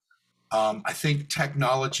think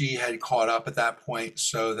technology had caught up at that point,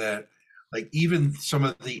 so that like even some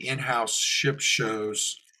of the in-house ship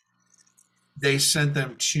shows, they sent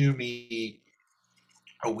them to me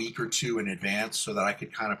a week or 2 in advance so that I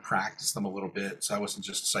could kind of practice them a little bit. So I wasn't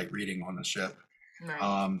just sight reading on the ship. Right.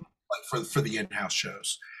 Like for the in-house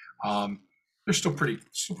shows. They're still pretty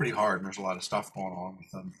hard, and there's a lot of stuff going on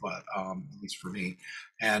with them, but at least for me.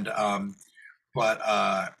 And but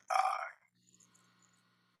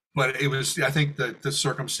it was, I think the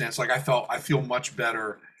circumstance, like I feel much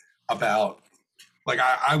better about, like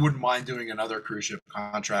I wouldn't mind doing another cruise ship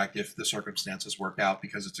contract if the circumstances work out,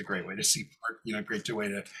 because it's a great way to see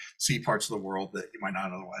parts of the world that you might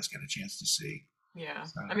not otherwise get a chance to see. Yeah,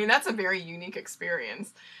 so, I mean that's a very unique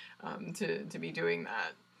experience to be doing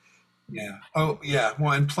that. Yeah. Oh yeah.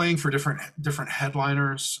 Well, and playing for different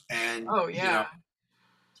headliners, and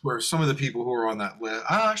where some of the people who are on that list,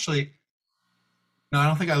 actually, no, I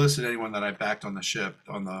don't think I listed anyone that I backed on the ship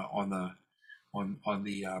on the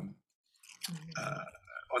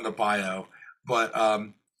bio, but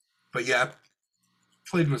yeah,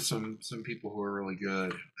 played with some people who were really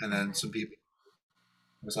good, and then some people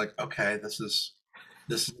was like, okay, this is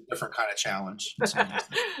a different kind of challenge.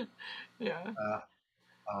 Yeah.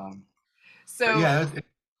 Um, but So yeah,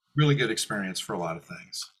 really good experience for a lot of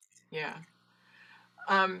things. yeah.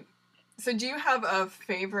 So do you have a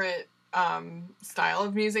favorite style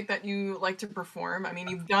of music that you like to perform? I mean,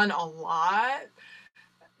 you've done a lot.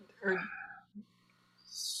 Or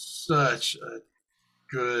Such a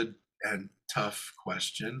good and tough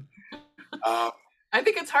question. Um, I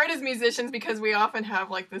think it's hard as musicians because we often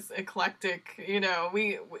have like this eclectic,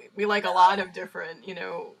 we like a lot of different,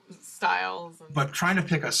 styles. but trying to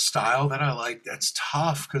pick a style that I like, that's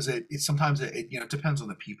tough because it sometimes it depends on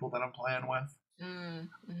the people that I'm playing with,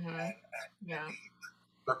 Yeah.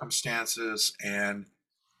 circumstances, and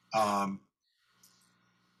I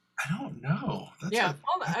don't know.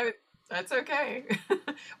 That's okay.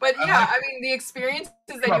 But yeah, I mean, the experiences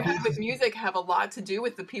that you have with music have a lot to do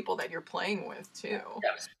with the people that you're playing with too.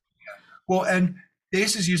 Yes. Yeah. Well, and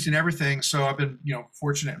bass is used in everything, so I've been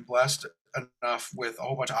fortunate and blessed enough with a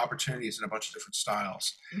whole bunch of opportunities in a bunch of different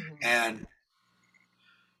styles, and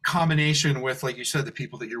combination with, like you said, the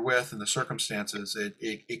people that you're with and the circumstances,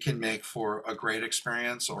 it can make for a great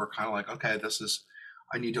experience, or kind of like, okay,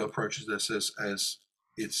 I need to approach this as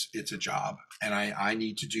it's a job, and I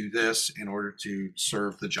need to do this in order to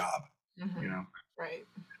serve the job. Right.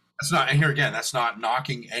 That's not, and here again, that's not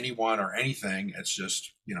knocking anyone or anything. It's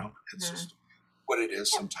just it's just what it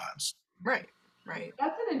is sometimes. Right.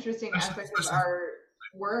 That's an interesting aspect of our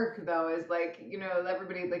work, though, is like,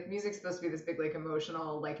 everybody, like, music's supposed to be this big, like,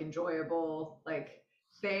 emotional, like, enjoyable, like,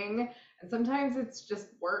 thing, and sometimes it's just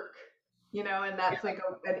work, and that's like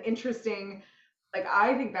an interesting, like,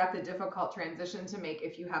 I think that's a difficult transition to make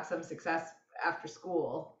if you have some success after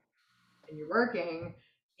school and you're working,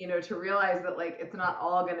 to realize that, like, it's not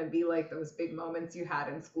all going to be like those big moments you had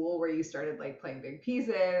in school where you started, like, playing big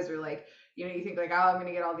pieces, or, like, you think, like, oh, I'm going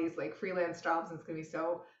to get all these, like, freelance jobs and it's going to be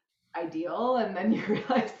so ideal, and then you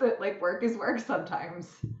realize that, like, work is work sometimes.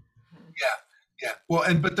 Yeah.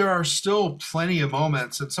 Well, but there are still plenty of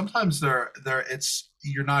moments, and sometimes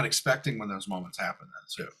you're not expecting when those moments happen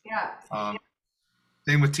then too. Yeah.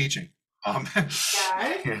 Same with teaching.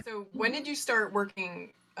 Yeah. So when did you start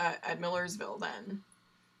working at Millersville then?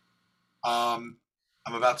 I'm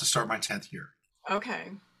about to start my 10th year.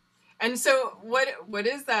 Okay. And so what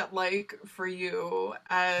is that like for you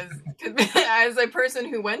as a person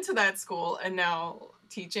who went to that school and now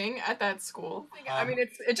teaching at that school? I mean,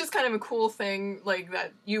 it's just kind of a cool thing, like,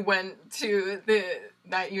 that you went to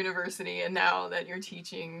that university and now that you're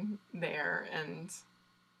teaching there, and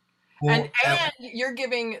you're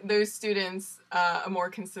giving those students a more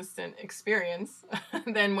consistent experience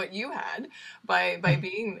than what you had by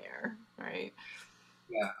being there, right?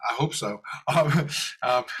 Yeah, I hope so. But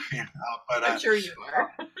I'm sure you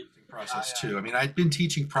are. Process too. I mean, I'd been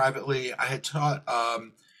teaching privately. I had taught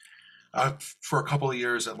for a couple of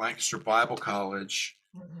years at Lancaster Bible College,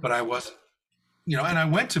 but I wasn't, and I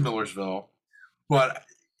went to Millersville, but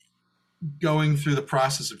going through the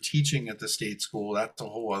process of teaching at the state school, that's a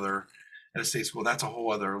whole other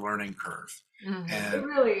learning curve. And it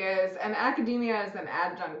really is. And academia is an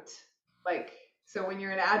adjunct. Like, so when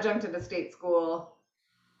you're an adjunct at a state school,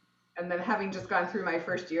 and then having just gone through my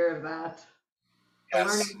first year of that, the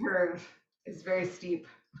learning curve is very steep.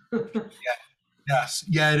 Yes,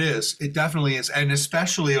 yeah, it is. It definitely is, and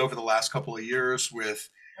especially over the last couple of years with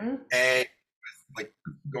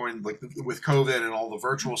with COVID and all the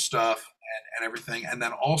virtual stuff and everything, and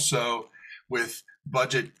then also with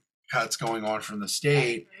budget cuts going on from the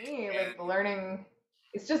state. For me, like, the learning,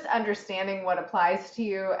 it's just understanding what applies to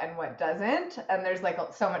you and what doesn't, and there's, like,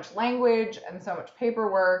 so much language and so much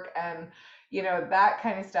paperwork and that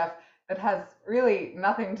kind of stuff that has really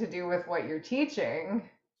nothing to do with what you're teaching.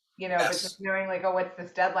 But just knowing, like, oh, what's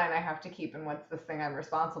this deadline I have to keep, and what's this thing I'm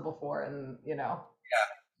responsible for, and Yeah.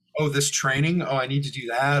 Oh, this training. Oh, I need to do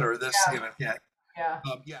that, or this. Yeah.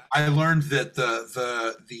 I learned that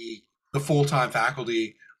the full-time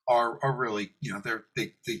faculty are really,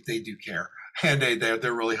 they do care, and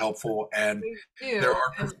they're really helpful, and there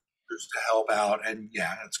are professors to help out, and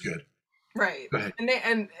yeah, that's good. Right.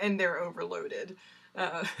 And they're overloaded.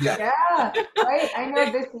 Yeah, right. I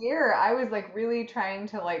know this year I was, like, really trying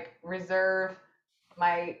to, like, reserve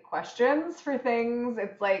my questions for things.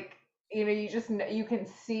 It's like, you can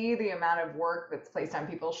see the amount of work that's placed on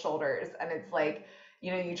people's shoulders, and it's like,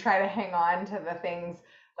 you try to hang on to the things,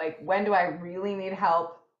 like, when do I really need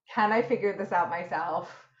help? Can I figure this out myself?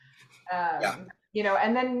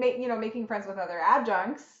 And then making friends with other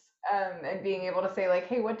adjuncts, and being able to say, like,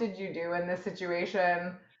 hey, what did you do in this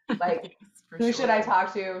situation? Like, Yes, for who should sure. I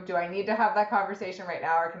talk to? Do I need to have that conversation right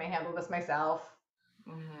now, or can I handle this myself?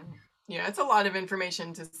 Mhm. Yeah, it's a lot of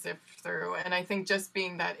information to sift through, and I think just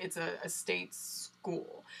being that it's a state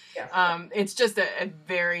school, Yes. it's just a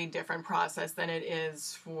very different process than it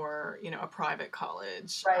is for a private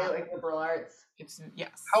college. Right, like liberal arts. It's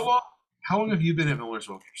yes, How long? How long have you been at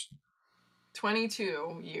Millersville University?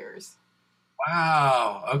 22 years.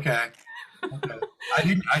 Wow. Okay. Okay. I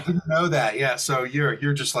didn't know that. Yeah. So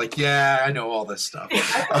you're just like, yeah, I know all this stuff.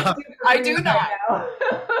 I'm like super I do green not. right now.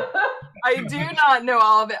 I do not know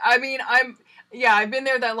all of it. I mean, I've been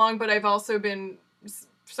there that long, but I've also been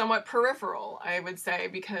somewhat peripheral, I would say,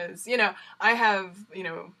 because, I have,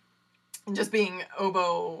 just being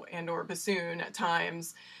oboe and or bassoon at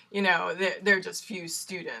times, they're just few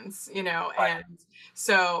students, Right. and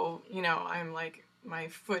so, I'm like, my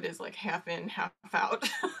foot is like half in, half out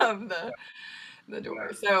of the Yeah.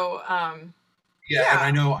 door. So, Yeah, and yeah.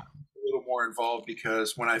 I know I'm a little more involved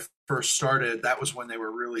because when I first started, that was when they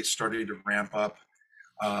were really starting to ramp up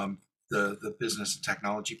um, the business and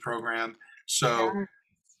technology program. So Yeah.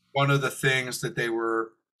 one of the things that they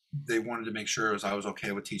wanted to make sure was I was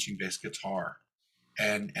okay with teaching bass guitar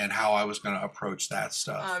and how I was going to approach that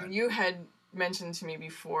stuff. And You had mentioned to me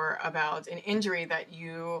before about an injury that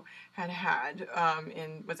you had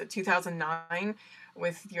in, was it 2009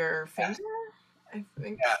 with your finger? I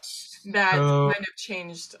think yes, that so kind of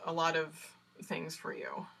changed a lot of things for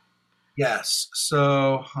you. yes,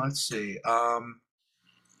 so let's see.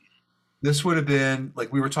 This would have been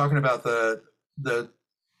like we were talking about the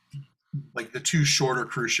like the two shorter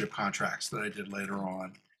cruise ship contracts that I did later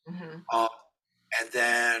on. Hmm. Um, and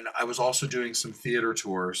then I was also doing some theater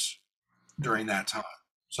tours during that time.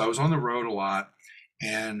 So I was on the road a lot,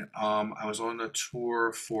 and I was on the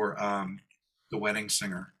tour for The Wedding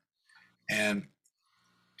Singer, and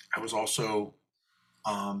I was also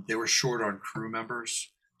they were short on crew members,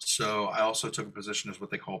 so I also took a position as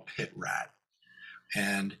what they call pit rat,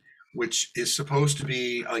 and which is supposed to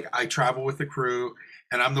be like I travel with the crew,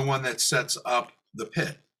 and I'm the one that sets up the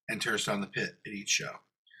pit and tears down the pit at each show.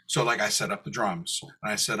 So like I set up the drums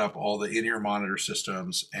and I set up all the in-ear monitor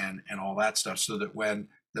systems and all that stuff so that when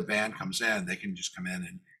the band comes in, they can just come in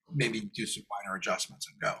and maybe do some minor adjustments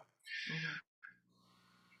and go. Hmm.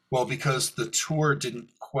 Well, because the tour didn't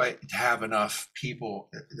quite have enough people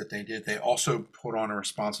that they did, they also put on a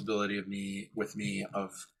responsibility with me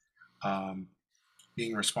of um,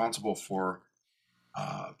 being responsible for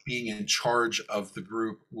being in charge of the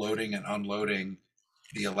group loading and unloading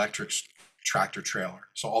the electric tractor trailer.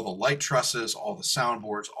 So all the light trusses, all the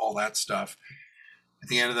soundboards, all that stuff. At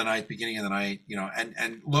the end of the night, beginning of the night,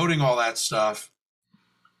 and loading all that stuff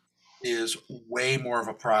is way more of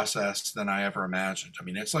a process than I ever imagined. I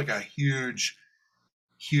mean, it's like a huge,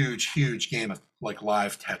 huge, huge game of like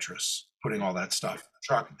live Tetris, putting all that stuff in the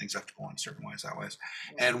truck and things have to go on certain ways that ways.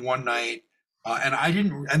 And one night, and I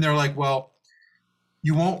didn't, and they're like, well,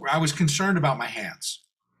 you won't. I was concerned about my hands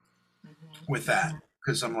with that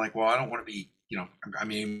because I'm like, well, I don't want to be, I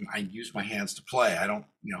mean, I use my hands to play. I don't,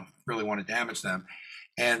 really want to damage them.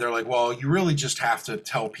 And they're like, well, you really just have to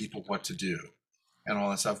tell people what to do and all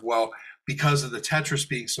that stuff. Well, because of the Tetris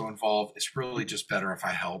being so involved, it's really just better if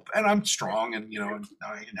I help. And I'm strong and, and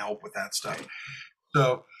I can help with that stuff.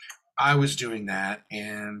 So I was doing that.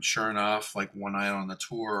 And sure enough, like one night on the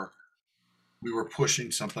tour, we were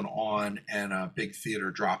pushing something on and a big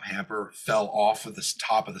theater drop hamper fell off of the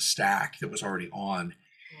top of the stack that was already on.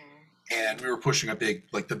 And we were pushing the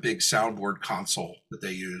big soundboard console that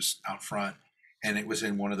they use out front. And it was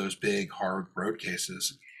in one of those big hard road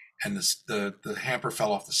cases. And the hamper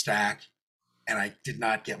fell off the stack and I did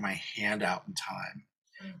not get my hand out in time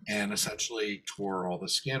and essentially tore all the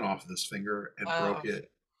skin off of this finger and broke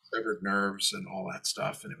it, severed nerves and all that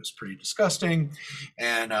stuff. And it was pretty disgusting.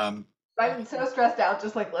 And I'm so stressed out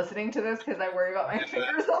just like listening to this because I worry about my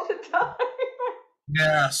fingers all the time.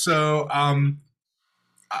 yeah, so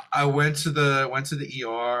I went to the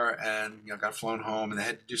ER and got flown home and they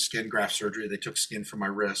had to do skin graft surgery. They took skin from my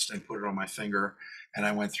wrist and put it on my finger, and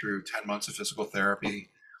I went through 10 months of physical therapy.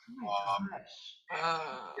 Oh my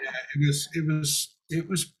gosh. Yeah, it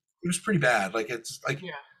was pretty bad. Like it's like Yeah.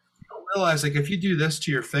 you don't realize like if you do this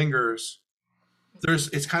to your fingers, there's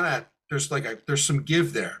some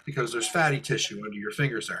give there because there's fatty tissue under your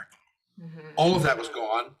fingers there. All of that was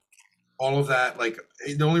gone. All of that, like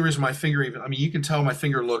the only reason my finger even, I mean, you can tell my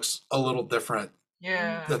finger looks a little different.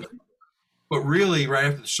 Yeah. But really, right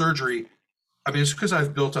after the surgery, I mean, it's because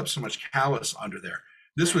I've built up so much callus under there.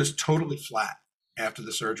 This was totally flat after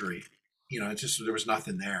the surgery. It's just there was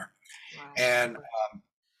nothing there. Wow. And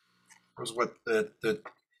it was what the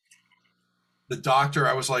the doctor,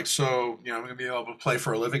 I was like, so, I'm going to be able to play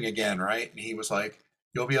for a living again, right? And he was like,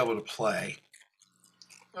 you'll be able to play.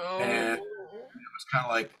 And it was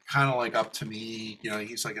kind of like up to me,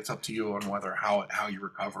 he's like, it's up to you on whether how you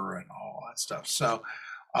recover and all that stuff. So,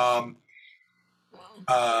 and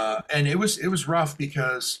it was rough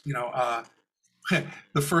because,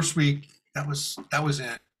 the first week that was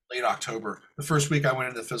in late October. The first week I went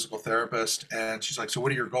into the physical therapist and she's like, so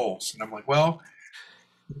what are your goals? And I'm like, well,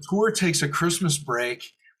 the tour takes a Christmas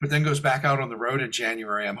break, but then goes back out on the road in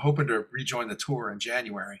January. I'm hoping to rejoin the tour in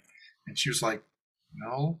January. And she was like,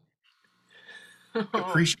 no, I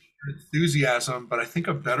appreciate your enthusiasm, but I think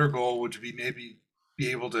a better goal would be maybe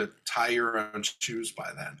be able to tie your own shoes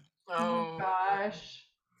by then. Oh gosh.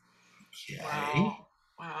 Okay.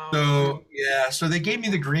 Wow. So they gave me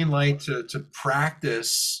the green light to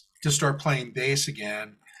practice, to start playing bass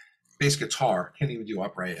again. Bass guitar. Can't even do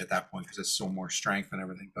upright at that point because it's so more strength and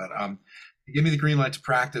everything. But they gave me the green light to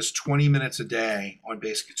practice 20 minutes a day on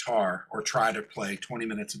bass guitar, or try to play 20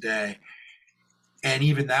 minutes a day. And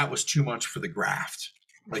even that was too much for the graft.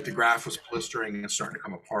 Like the graft was blistering and starting to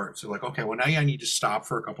come apart. So like, okay, well now I need to stop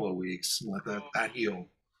for a couple of weeks and let that heal.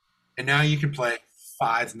 And now you can play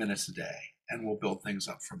 5 minutes a day and we'll build things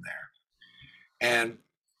up from there. And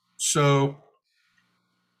so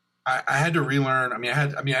I had to relearn. I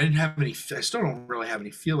didn't have any, I still don't really have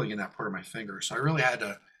any feeling in that part of my finger. So I really had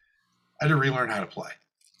to relearn how to play.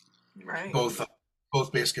 Right.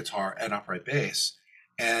 Both bass guitar and upright bass.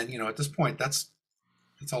 And, at this point, it's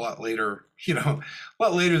a lot later, a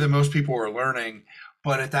lot later than most people were learning.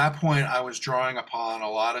 But at that point, I was drawing upon a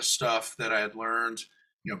lot of stuff that I had learned,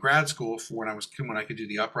 grad school for when I could do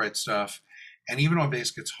the upright stuff. And even on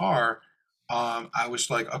bass guitar, I was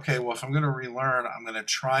like, okay, well, if I'm going to relearn, I'm going to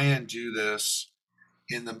try and do this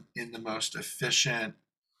in the most efficient,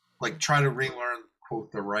 like try to relearn,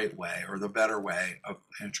 quote, the right way or the better way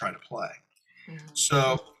and try to play. Mm-hmm.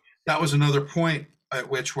 So that was another point at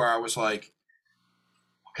which where I was like,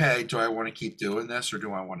 okay, do I want to keep doing this, or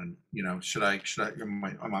do I want to,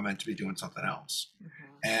 am I meant to be doing something else?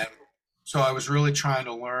 Mm-hmm. And so I was really trying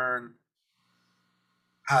to learn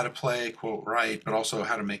how to play, quote, right, but also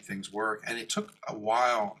how to make things work. And it took a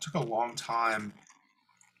while, it took a long time,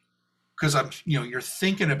 because you're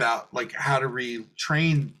thinking about like how to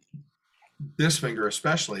retrain this finger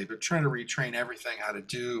especially, but trying to retrain everything, how to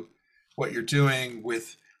do what you're doing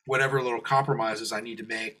with whatever little compromises I need to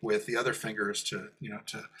make with the other fingers to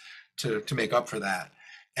make up for that.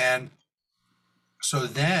 And so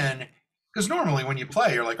then, because normally when you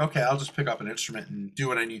play, you're like, okay, I'll just pick up an instrument and do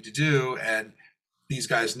what I need to do. And these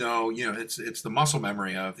guys know, it's the muscle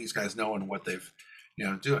memory of these guys knowing what they've,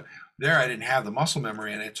 doing. There, I didn't have the muscle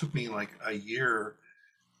memory, and it took me like a year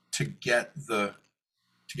to get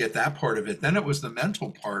that part of it. Then it was the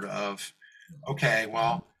mental part of, okay,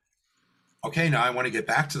 now I want to get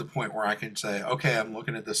back to the point where I can say, okay, I'm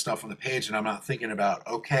looking at this stuff on the page and I'm not thinking about,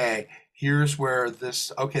 okay, here's where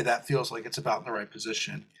this, okay, that feels like it's about in the right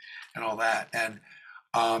position and all that. And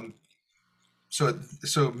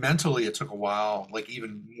so mentally it took a while, like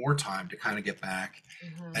even more time to kind of get back.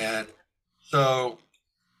 Mm-hmm. And so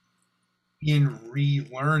in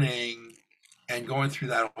relearning and going through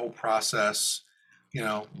that whole process,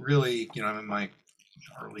 really, I'm in my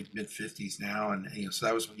early mid 50s now. And, so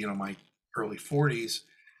that was, my early 40s.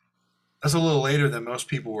 That's a little later than most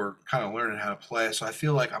people were kind of learning how to play. So I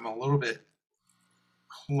feel like I'm a little bit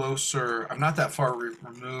closer. I'm not that far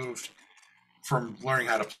removed from learning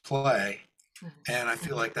how to play. And I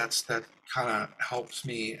feel like that kind of helps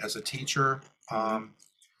me as a teacher. Going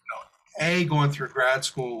through grad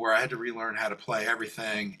school where I had to relearn how to play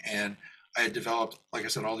everything, and I had developed, like I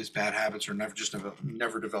said, all these bad habits, or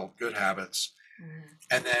never developed good habits.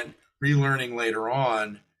 And then relearning later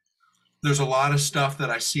on, there's a lot of stuff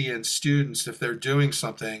that I see in students. If they're doing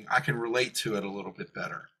something, I can relate to it a little bit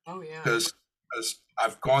better. Oh yeah. Because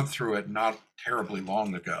I've gone through it not terribly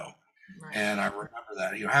long ago. Right. And I remember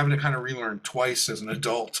that, having to kind of relearn twice as an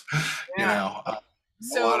adult, a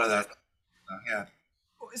lot of that. Yeah.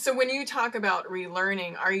 So when you talk about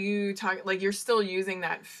relearning, are you talking like you're still using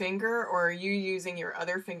that finger, or are you using your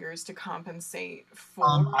other fingers to compensate for?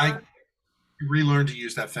 I relearned to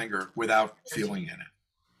use that finger without feeling in it.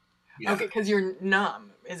 Yeah. Okay, because you're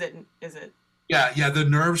numb. Is it? Yeah. The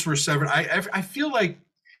nerves were severed. I feel like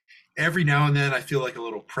every now and then I feel like a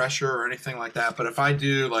little pressure or anything like that. But if I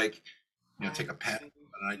do take a pen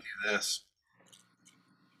and I do this,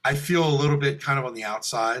 I feel a little bit kind of on the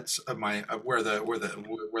outsides of my where the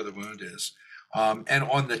wound is, and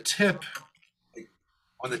on the tip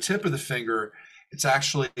of the finger, it's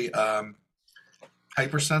actually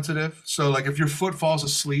hypersensitive. So like if your foot falls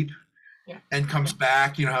asleep, and comes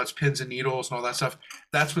back, you know how it's pins and needles and all that stuff.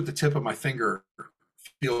 That's what the tip of my finger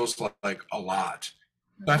feels like a lot.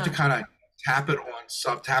 So I have to kind of tap it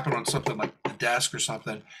on something like the desk or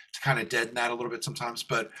something to kind of deaden that a little bit sometimes.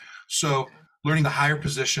 But so learning the higher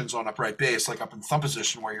positions on upright bass, like up in thumb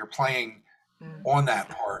position where you're playing on that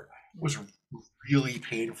part, was really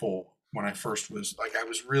painful when I first was like, I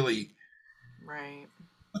was really right.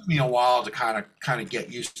 It took me a while to kind of get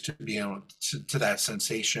used to being able to that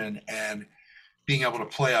sensation and being able to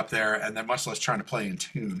play up there, and then much less trying to play in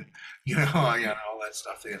tune, you know, all that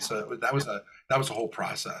stuff. So that was a whole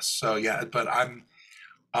process. So yeah, but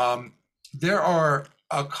there are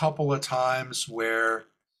a couple of times where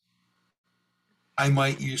I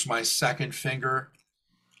might use my second finger,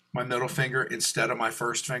 my middle finger, instead of my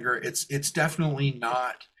first finger. It's definitely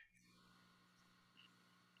not.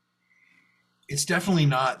 It's definitely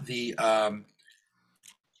not the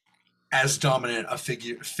as dominant a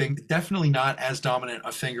definitely not as dominant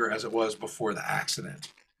a finger as it was before the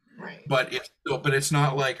accident. Right. But it's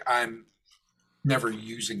not like I'm never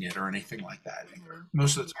using it or anything like that.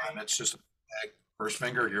 Most of the time, it's just first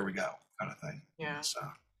finger, here we go, kind of thing. Yeah. So.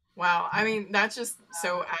 Wow. I mean, that's just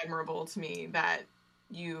so admirable to me that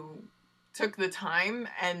you took the time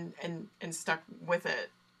and stuck with it.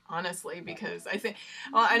 Honestly, because I think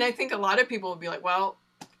a lot of people would be like, well,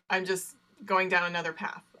 I'm just going down another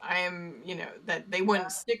path. I am, that they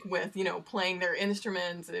wouldn't stick with, playing their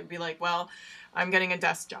instruments. It'd be like, well, I'm getting a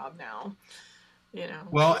desk job now,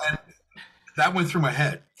 Well, and that went through my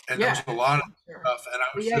head, and there was a lot of stuff, and I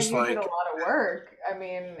was just like, you did a lot of work. I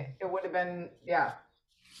mean, it would have been,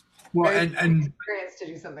 well, and experience to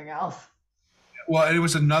do something else. Well, and it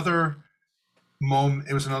was another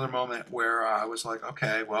moment where I was like,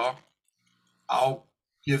 okay, well, I'll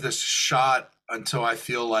give this a shot until I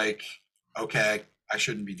feel like, okay, I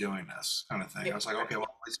shouldn't be doing this, kind of thing. Yeah. I was like, okay, well,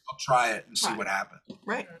 I'll try it and see what happens.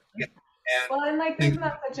 Right. Yeah. And like, isn't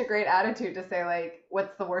that such a great attitude to say, like,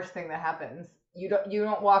 what's the worst thing that happens? You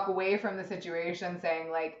don't walk away from the situation saying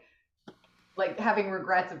like having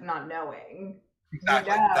regrets of not knowing.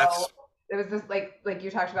 Exactly. It was this like you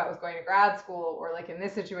talked about with going to grad school, or like in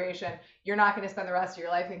this situation, you're not going to spend the rest of your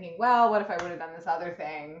life thinking, well, what if I would have done this other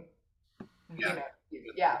thing?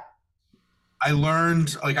 Yeah. I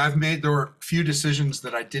learned, like, there were a few decisions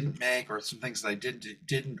that I didn't make, or some things that I did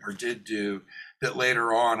do that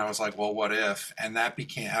later on I was like, well, what if? And I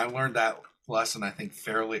learned that lesson, I think,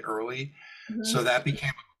 fairly early. Mm-hmm. So that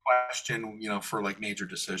became a question, for like major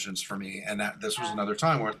decisions for me. And this was another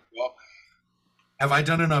time where, well, have I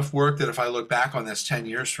done enough work that if I look back on this 10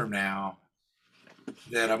 years from now,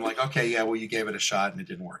 that I'm like, okay, yeah, well, you gave it a shot and it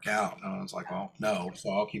didn't work out. And I was like, well, no,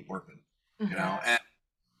 so I'll keep working, and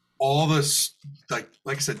all this, like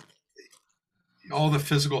I said, all the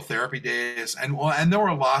physical therapy days, and there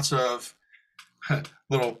were lots of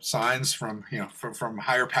little signs from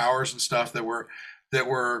higher powers and stuff that were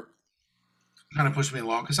kind of pushing me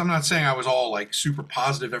along, because I'm not saying I was all like super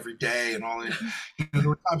positive every day and all.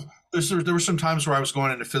 There were some times where I was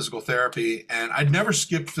going into physical therapy, and I'd never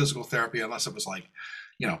skipped physical therapy unless it was like,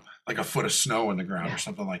 like a foot of snow in the ground or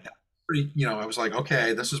something like that. I was like,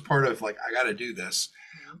 okay, this is part of, like, I got to do this.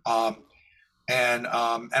 And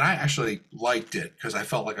I actually liked it because I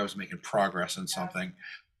felt like I was making progress in something.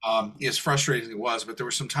 As frustrating as it was, but there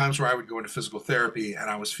were some times where I would go into physical therapy and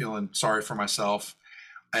I was feeling sorry for myself,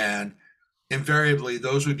 and invariably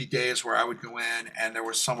those would be days where I would go in and there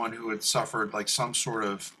was someone who had suffered like some sort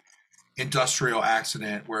of industrial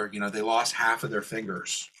accident where they lost half of their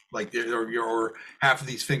fingers, like or half of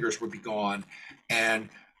these fingers would be gone, and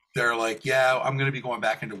they're like, yeah, I'm going to be going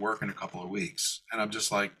back into work in a couple of weeks, and I'm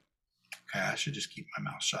just like, okay, I should just keep my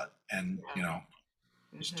mouth shut and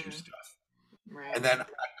just do stuff. Right. And then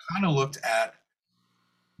I kind of looked at,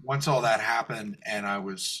 once all that happened and I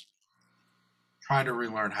was trying to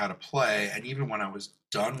relearn how to play, and even when I was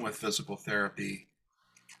done with physical therapy,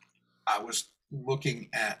 I was looking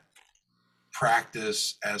at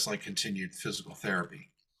practice as like continued physical therapy,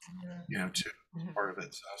 too, part of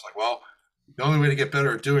it. So I was like, well, the only way to get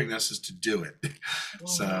better at doing this is to do it.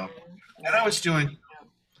 So, and I was doing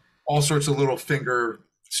all sorts of little finger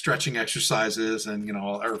stretching exercises and,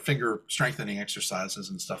 or finger strengthening exercises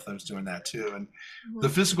and stuff. I was doing that too. And the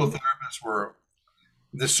physical therapists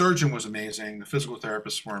the surgeon was amazing. The physical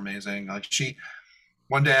therapists were amazing. Like,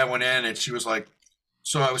 one day I went in and she was like,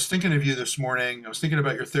 so I was thinking of you this morning. I was thinking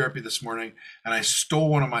about your therapy this morning, and I stole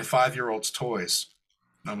one of my 5-year-old's toys.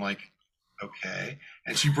 And I'm like, okay.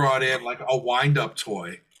 And she brought in like a wind-up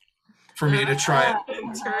toy for me to try it.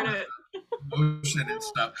 Turn it. Motion and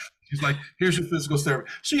stuff. She's like, here's your physical therapy.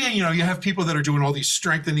 So you have people that are doing all these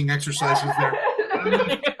strengthening exercises there. I'm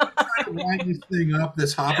trying to wind this thing up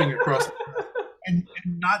that's hopping across the and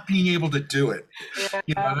not being able to do it. Yeah.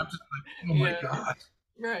 You know, and I'm just like, oh my God.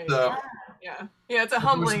 Right. So, yeah. It's a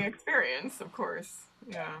humbling experience, of course.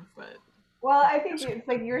 Yeah, but. Well, I think it's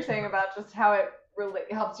like you were saying about just how it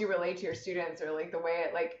helps you relate to your students, or like the way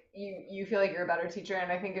it like you feel like you're a better teacher.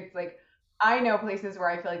 And I think it's like I know places where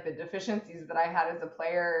I feel like the deficiencies that I had as a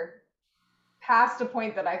player past a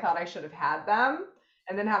point that I thought I should have had them,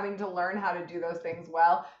 and then having to learn how to do those things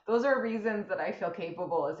well. Those are reasons that I feel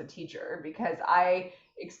capable as a teacher, because I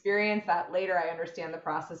experience that later. I understand the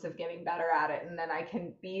process of getting better at it, and then I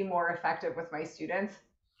can be more effective with my students.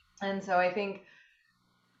 And so I think,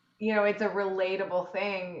 it's a relatable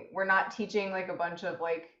thing. We're not teaching like a bunch of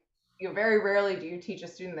like, very rarely do you teach a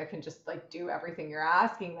student that can just like do everything you're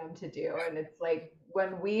asking them to do. And it's like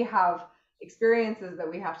when we have experiences that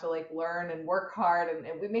we have to like learn and work hard, and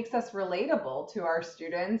it makes us relatable to our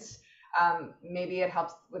students. Maybe it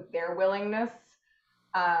helps with their willingness,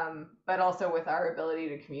 but also with our ability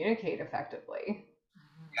to communicate effectively.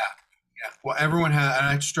 Yeah. Well, everyone has, and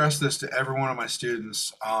I stress this to every one of my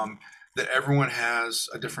students, that everyone has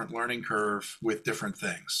a different learning curve with different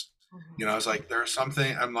things. It's like there's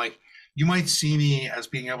something, I'm like, you might see me as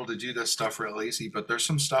being able to do this stuff real easy, but there's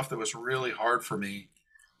some stuff that was really hard for me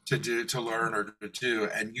to do, to learn or to do,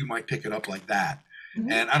 and you might pick it up like that.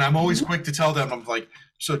 And I'm always quick to tell them, I'm like,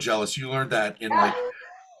 so jealous. You learned that in like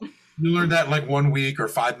 1 week or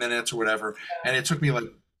 5 minutes or whatever. And it took me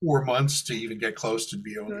like 4 months to even get close to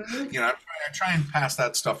be able to, I try and pass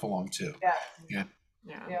that stuff along too. Yeah.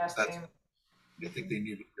 Same. I think they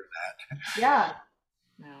need to hear that. Yeah.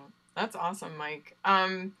 That's awesome, Mike.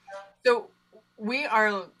 So we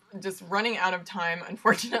are just running out of time,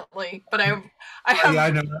 unfortunately, but I have. Yeah, I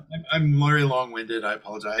know. I'm very long-winded. I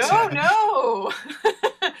apologize. No.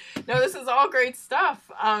 No, this is all great stuff.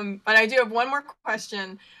 But I do have one more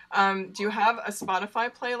question. Do you have a Spotify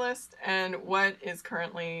playlist, and what is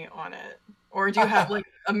currently on it? Or do you have like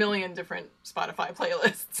a million different Spotify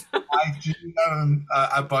playlists? I do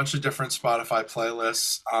a bunch of different Spotify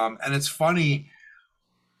playlists. And it's funny.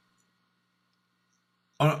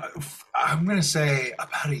 I'm going to say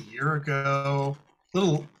about a year ago,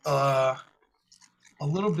 a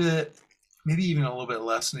little bit, maybe even a little bit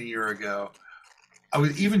less than a year ago, I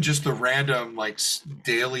was even just the random like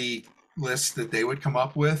daily lists that they would come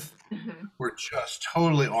up with were just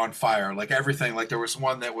totally on fire. Like everything, like there was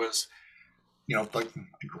one that was, like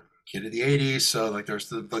kid of the 80s. So like there's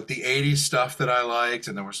the 80s stuff that I liked.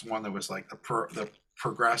 And there was one that was like the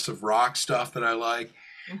progressive rock stuff that I like.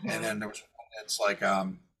 And then there was one that's like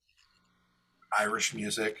Irish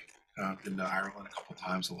music. Been to Ireland a couple of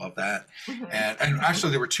times. I love that. And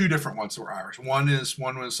actually there were two different ones that were Irish. One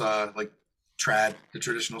was like trad, the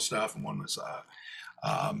traditional stuff, and one was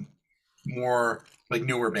more like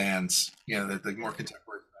newer bands, the more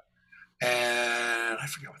contemporary. And I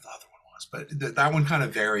forget what the other one was, but that one kind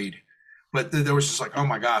of varied. But there was just like, oh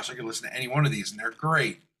my gosh, I could listen to any one of these, and they're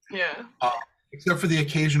great. Yeah. Except for the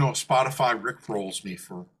occasional Spotify rickrolls me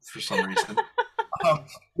for some reason,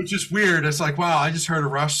 which is weird. It's like, wow, I just heard a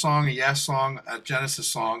Rush song, a Yes song, a Genesis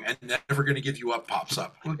song, and Never Gonna Give You Up pops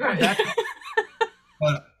up. But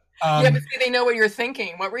but see, they know what you're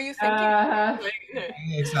thinking. What were you thinking?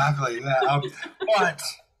 Exactly. Yeah. But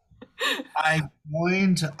I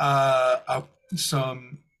joined a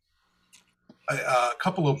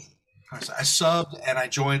couple of. I subbed and I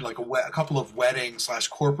joined like a couple of wedding /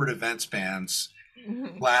 corporate events bands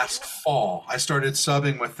last fall. I started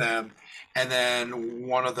subbing with them, and then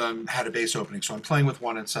one of them had a bass opening, so I'm playing with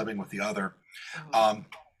one and subbing with the other.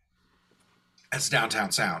 It's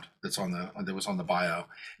Downtown Sound that was on the bio,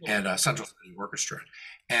 and Central City Orchestra,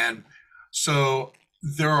 and so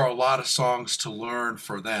there are a lot of songs to learn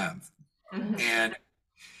for them, and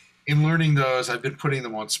in learning those, I've been putting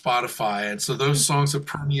them on Spotify, and so those songs have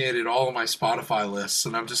permeated all of my Spotify lists,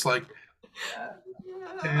 and I'm just like,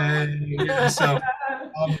 so,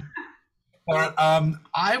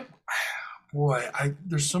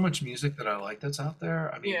 there's so much music that I like that's out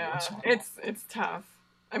there. I mean, it's tough.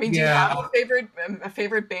 I mean, do you have a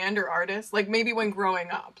favorite band or artist? Like maybe when growing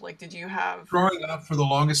up, like did you have? Growing up, for the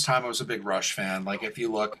longest time, I was a big Rush fan. Like if you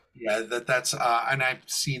look, that's and I've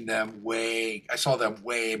seen them I saw them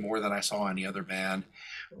way more than I saw any other band.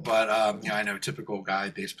 But I know typical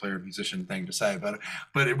guy, bass player, musician thing to say, but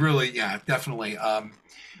it really, definitely.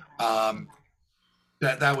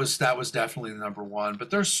 That was definitely the number one.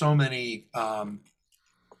 But there's so many.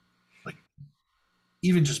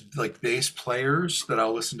 Even just like bass players that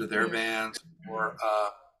I'll listen to their bands or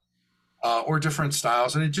different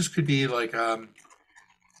styles. And it just could be like,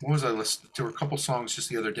 what was I listening? There were a couple songs just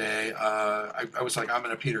the other day. I was like, I'm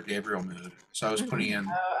in a Peter Gabriel mood, so I was putting in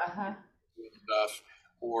stuff.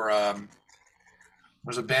 Or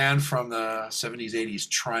there's a band from the 70s, 80s,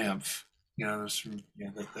 Triumph. You know, there's from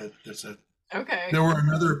there's a. Okay. There were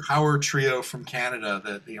another power trio from Canada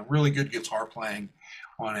that really good guitar playing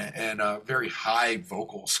on it and very high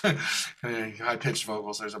vocals, high pitched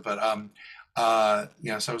vocals. So I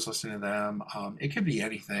was listening to them. It could be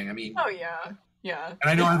anything. I mean. Oh yeah. Yeah.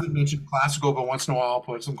 And I know I haven't mentioned classical, but once in a while I'll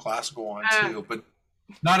put some classical on too, but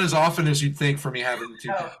not as often as you'd think for me having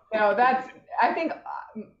to. No, I think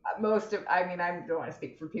I don't want to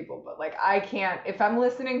speak for people, but like I can't, if I'm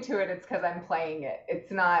listening to it, it's because I'm playing it.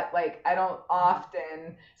 It's not like, I don't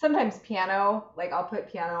often, sometimes piano, like I'll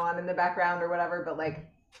put piano on in the background or whatever, but like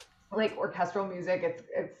orchestral music, it's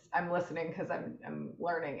I'm listening because I'm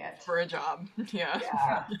learning it for a job. Yeah.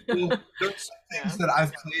 Well, there's things that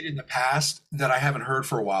I've played in the past that I haven't heard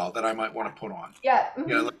for a while that I might want to put on. Yeah.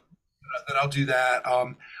 That I'll do that.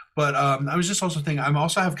 But I was just also thinking, I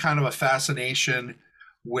also have kind of a fascination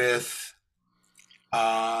with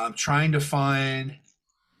trying to find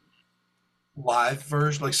live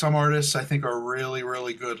versions. Like some artists I think are really,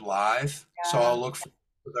 really good live. So I'll look for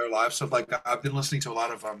their live stuff. Like I've been listening to a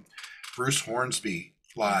lot of Bruce Hornsby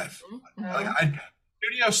live.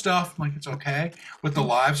 Studio stuff, like it's okay. With the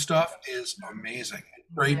live stuff is amazing.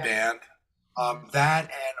 Great band. That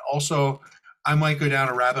and also I might go down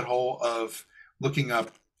a rabbit hole of looking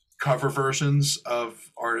up cover versions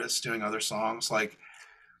of artists doing other songs. Like,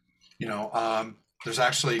 there's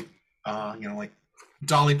actually, like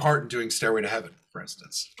Dolly Parton doing "Stairway to Heaven," for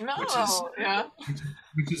instance, which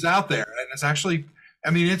is out there, and it's actually. I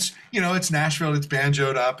mean, it's it's Nashville, it's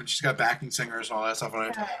banjoed up, and she's got backing singers and all that stuff on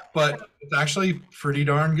it. But it's actually pretty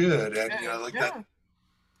darn good, and that.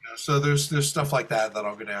 So there's stuff like that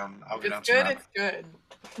I'll go down. It's good.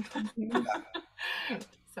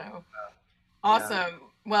 So awesome. Yeah.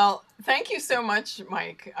 Well, thank you so much,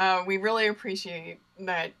 Mike. We really appreciate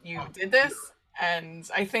that you did this, and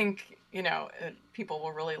I think people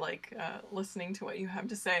will really like listening to what you have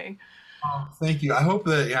to say. Thank you. I hope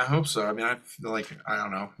so. I mean, I feel like, I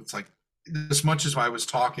don't know. It's like, as much as I was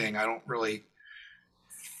talking, I don't really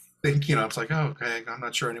think, it's like, oh, okay, I'm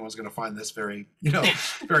not sure anyone's going to find this very,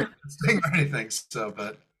 very interesting or anything. So,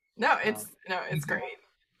 but. No, it's great.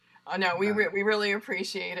 We really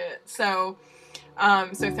appreciate it. So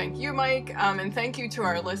thank you, Mike. And thank you to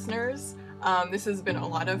our listeners. This has been a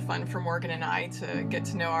lot of fun for Morgan and I to get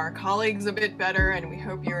to know our colleagues a bit better, and we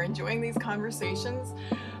hope you're enjoying these conversations.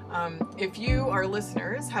 If you, our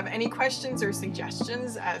listeners, have any questions or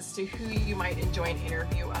suggestions as to who you might enjoy an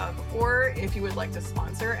interview of, or if you would like to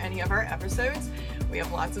sponsor any of our episodes, we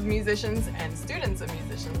have lots of musicians and students of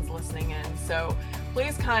musicians listening in. So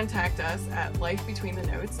please contact us at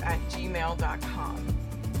lifebetweenthenotes@gmail.com.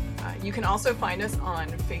 You can also find us on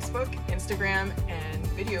Facebook, Instagram, and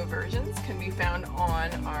video versions can be found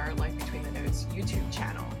on our Life Between the Notes YouTube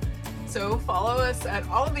channel. So follow us at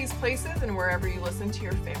all of these places and wherever you listen to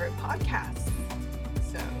your favorite podcasts.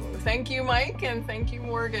 So thank you, Mike, and thank you,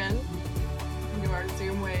 Morgan. You are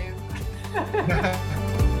Zoom Wave.